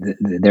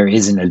 there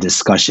isn't a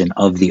discussion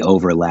of the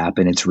overlap,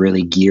 and it's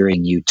really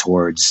gearing you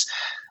towards,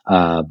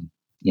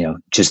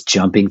 just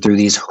jumping through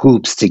these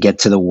hoops to get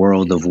to the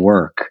world of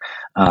work.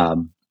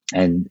 And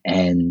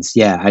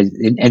yeah,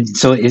 and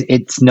so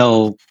it's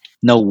no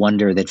no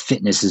wonder that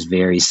fitness is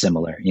very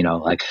similar.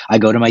 Like I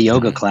go to my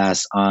yoga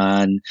class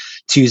on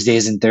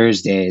Tuesdays and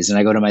Thursdays, and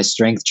I go to my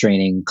strength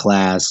training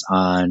class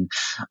on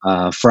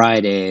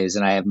Fridays,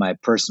 and I have my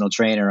personal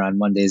trainer on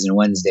Mondays and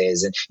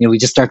Wednesdays. And, we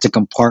just start to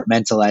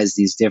compartmentalize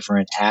these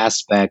different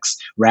aspects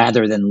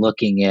rather than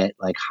looking at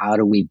like, how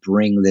do we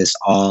bring this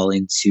all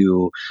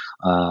into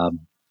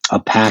a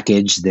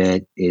package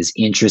that is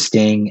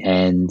interesting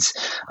and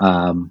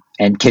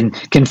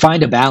can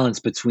find a balance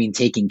between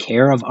taking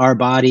care of our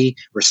body,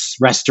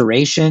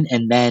 restoration,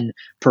 and then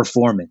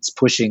performance,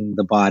 pushing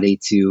the body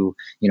to,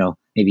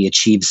 maybe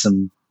achieve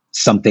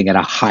something at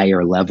a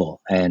higher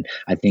level. And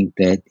I think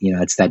that,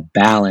 it's that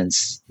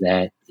balance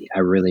that I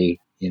really,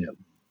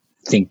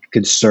 think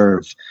could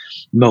serve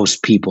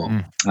most people.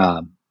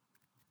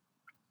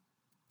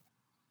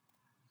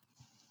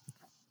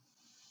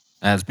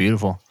 That's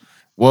beautiful.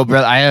 Well,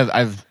 brother,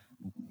 I've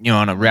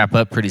want to wrap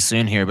up pretty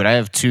soon here, but I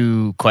have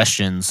two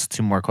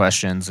more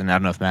questions, and I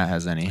don't know if Matt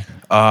has any.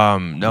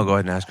 No, go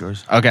ahead and ask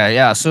yours. Okay,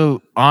 yeah.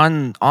 So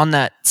on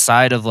that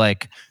side of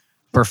like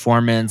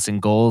performance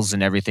and goals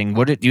and everything,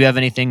 do you have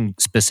anything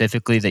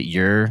specifically that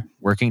you're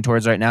working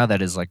towards right now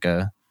that is like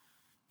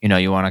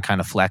you want to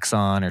kind of flex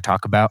on or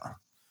talk about?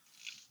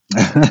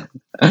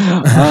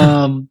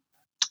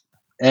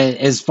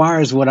 As far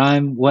as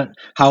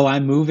how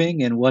I'm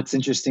moving and what's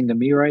interesting to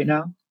me right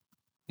now.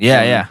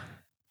 Yeah.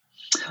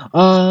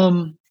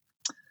 Not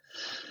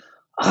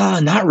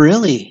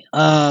really.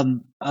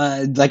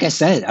 Like I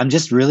said, I'm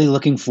just really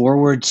looking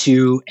forward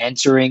to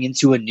entering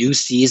into a new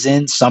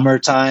season.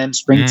 Springtime,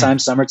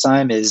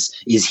 summertime is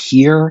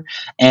here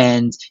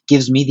and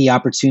gives me the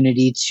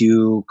opportunity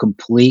to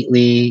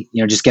completely,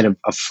 just get a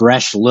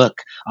fresh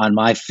look on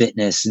my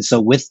fitness. And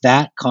so with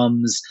that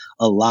comes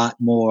a lot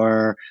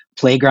more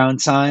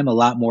playground time, a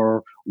lot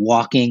more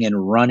walking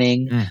and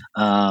running.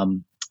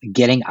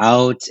 Getting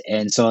out.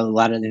 And so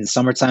in the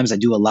summer times, I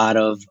do a lot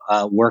of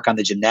work on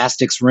the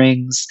gymnastics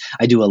rings.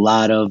 I do a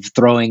lot of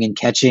throwing and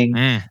catching,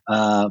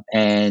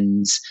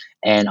 and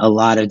a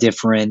lot of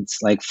different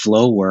like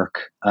flow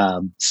work.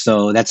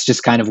 So that's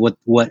just kind of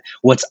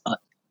what's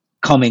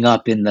coming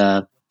up in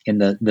the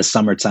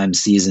summertime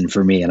season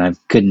for me, and I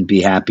couldn't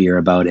be happier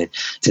about it,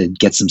 to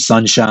get some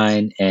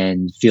sunshine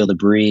and feel the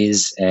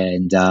breeze,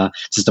 and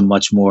just a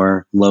much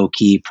more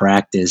low-key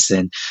practice.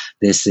 And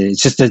this is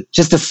just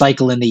a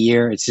cycle in the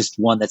year. It's just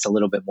one that's a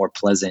little bit more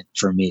pleasant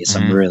for me, so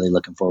I'm really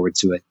looking forward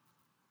to it.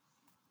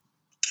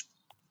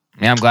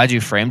 Yeah, I'm glad you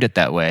framed it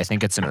that way. I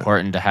think it's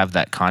important to have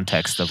that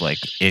context of like,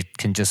 it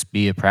can just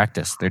be a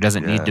practice. There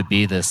doesn't need to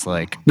be this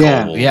like,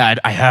 I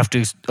have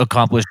to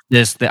accomplish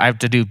this. I have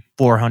to do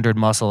 400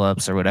 muscle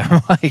ups or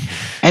whatever. Like,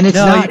 and it's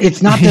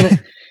not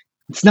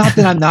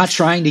that I'm not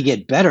trying to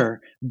get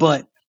better,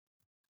 but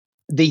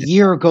the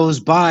year goes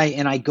by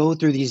and I go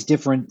through these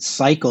different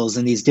cycles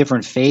and these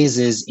different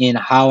phases in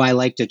how I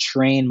like to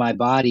train my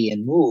body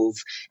and move.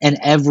 And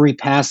every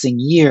passing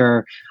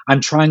year,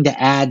 I'm trying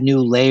to add new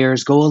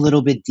layers, go a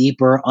little bit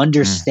deeper,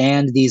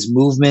 understand these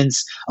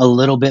movements a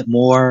little bit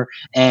more.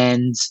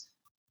 And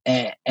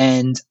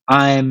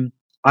I'm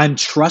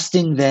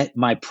trusting that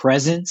my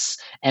presence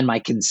and my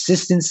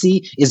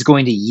consistency is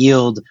going to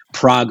yield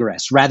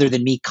progress rather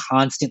than me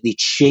constantly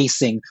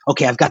chasing,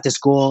 okay, I've got this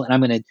goal and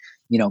I'm going to,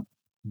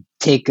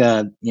 take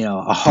a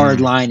hard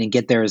line and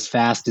get there as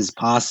fast as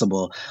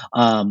possible.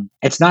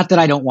 It's not that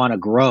I don't want to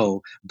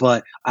grow,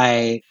 but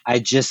I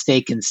just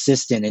stay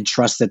consistent and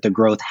trust that the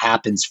growth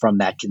happens from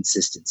that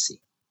consistency.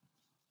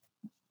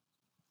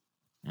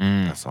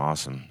 That's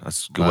awesome.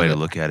 That's a good way to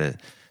look at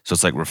it. So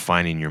it's like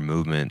refining your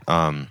movement.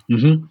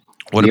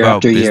 What Year about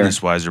after year.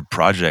 business wise or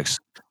projects?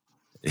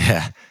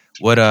 Yeah.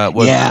 What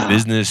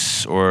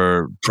business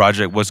or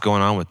project, what's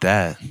going on with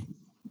that?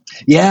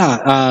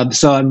 Yeah.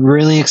 So I'm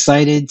really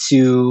excited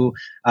to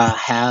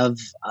have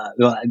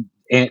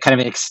kind of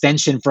an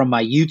extension from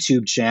my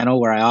YouTube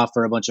channel where I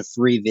offer a bunch of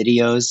free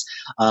videos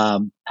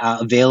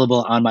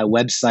available on my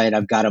website.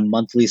 I've got a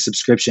monthly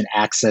subscription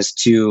access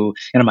to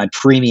my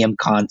premium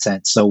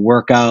content. So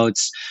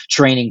workouts,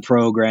 training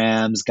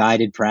programs,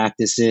 guided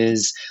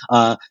practices.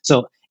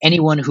 So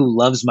anyone who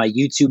loves my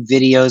YouTube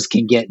videos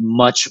can get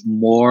much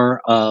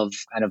more of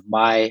kind of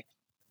my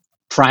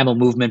primal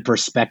movement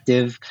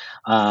perspective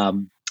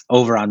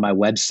over on my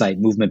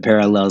website,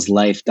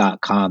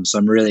 movementparallelslife.com. So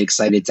I'm really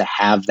excited to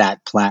have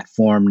that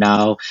platform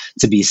now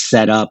to be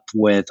set up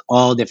with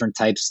all different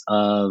types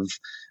of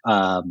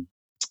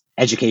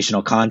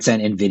educational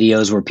content and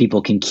videos where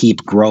people can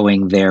keep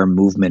growing their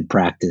movement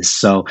practice.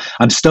 So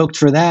I'm stoked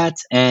for that.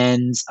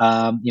 And,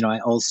 I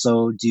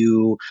also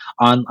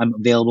I'm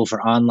available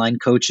for online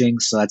coaching.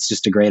 So that's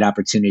just a great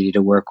opportunity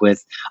to work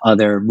with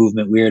other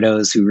movement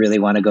weirdos who really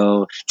want to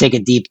go take a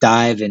deep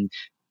dive and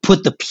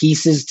put the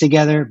pieces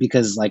together,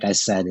 because like I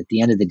said, at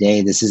the end of the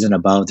day,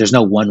 there's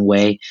no one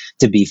way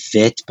to be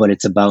fit, but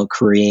it's about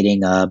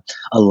creating a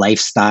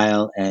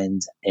lifestyle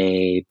and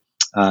a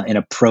an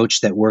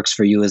approach that works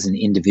for you as an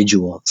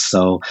individual.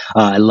 So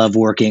I love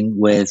working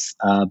with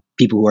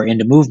people who are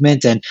into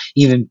movement and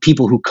even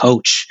people who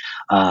coach,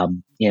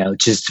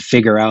 just to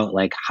figure out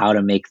like how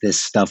to make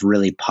this stuff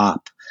really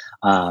pop.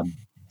 So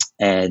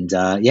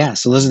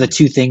those are the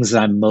two things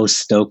that I'm most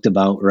stoked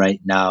about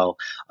right now.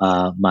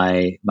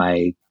 My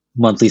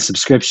monthly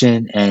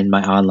subscription and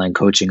my online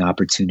coaching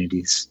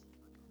opportunities.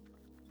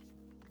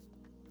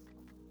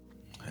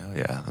 Hell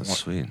yeah, that's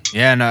sweet.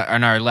 Yeah,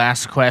 and our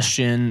last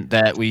question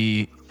that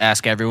we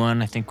ask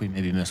everyone, I think we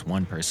maybe missed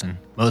one person.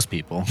 Most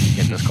people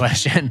get this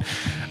question.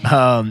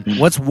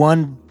 What's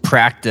one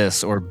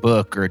practice or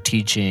book or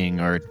teaching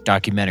or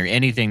documentary,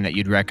 anything that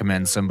you'd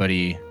recommend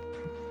somebody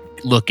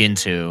look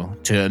into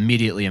to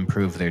immediately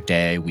improve their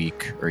day,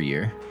 week, or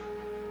year?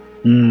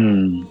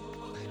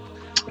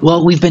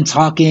 Well, we've been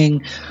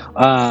talking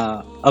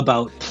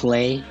about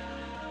play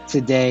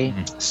today.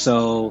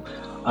 So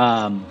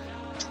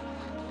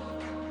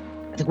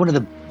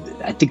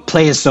I think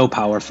play is so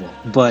powerful,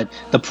 but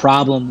the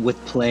problem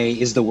with play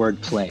is the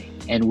word play.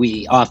 And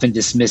we often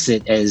dismiss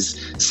it as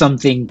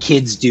something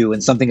kids do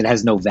and something that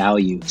has no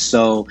value.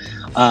 So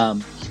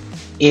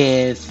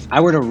if I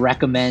were to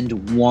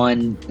recommend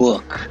one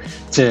book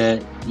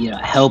to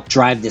help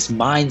drive this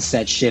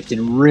mindset shift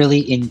and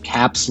really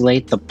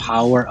encapsulate the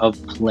power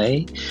of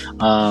play,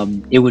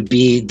 it would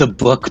be the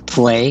book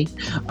Play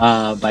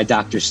by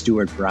Dr.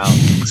 Stuart Brown.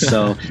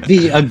 So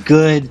be a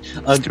good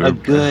entry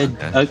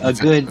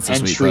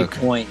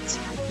point.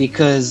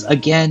 Because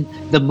again,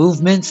 the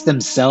movements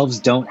themselves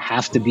don't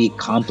have to be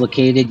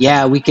complicated.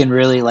 Yeah, we can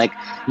really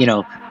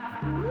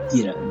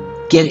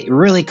get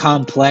really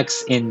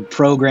complex in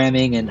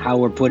programming and how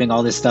we're putting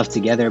all this stuff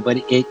together. But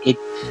it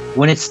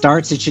when it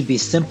starts, it should be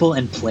simple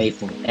and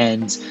playful.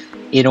 And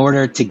in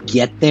order to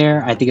get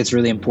there, I think it's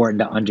really important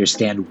to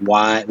understand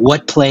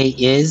what play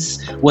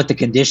is, what the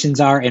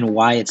conditions are, and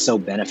why it's so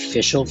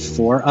beneficial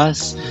for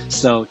us.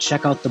 So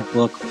check out the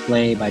book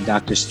Play by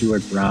Dr.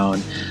 Stuart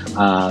Brown,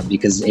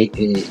 because it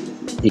can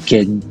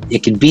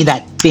be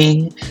that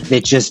thing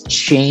that just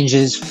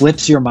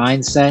flips your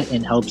mindset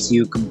and helps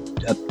you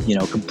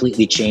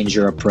completely change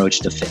your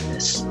approach to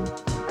fitness.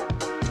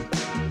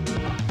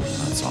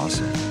 That's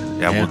awesome.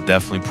 Yeah, we'll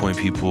definitely point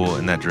people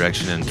in that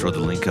direction and throw the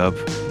link up.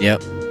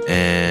 Yep.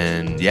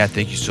 And yeah,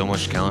 thank you so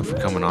much, Kellen, for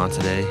coming on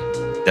today.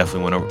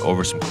 Definitely went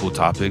over some cool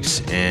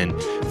topics. And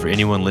for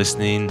anyone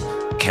listening,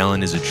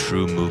 Kellen is a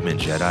true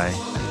movement Jedi.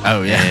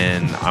 Oh yeah.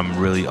 And I'm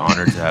really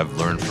honored to have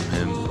learned from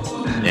him.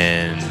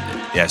 And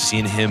yeah,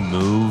 seeing him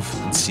move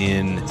and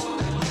seeing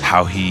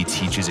how he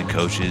teaches and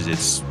coaches,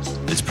 it's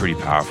pretty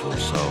powerful.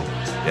 So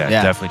yeah,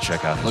 definitely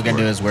check out his look work.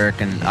 into his work.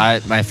 And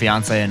my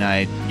fiance and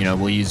I,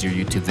 we'll use your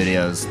YouTube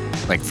videos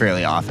like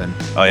fairly often.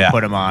 Oh yeah. We'll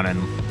put them on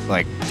and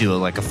like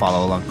do a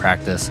follow along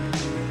practice.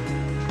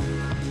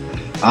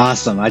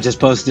 Awesome. I just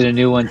posted a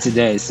new one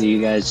today, so you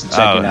guys should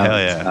check it out.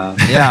 Hell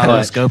yeah.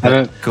 Let's go.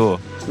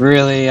 Cool.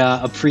 Really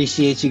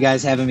appreciate you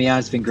guys having me on.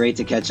 It's been great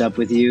to catch up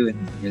with you,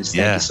 and thank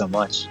you so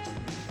much.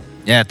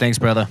 Yeah, thanks,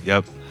 brother.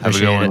 Yep. Have a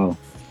good one.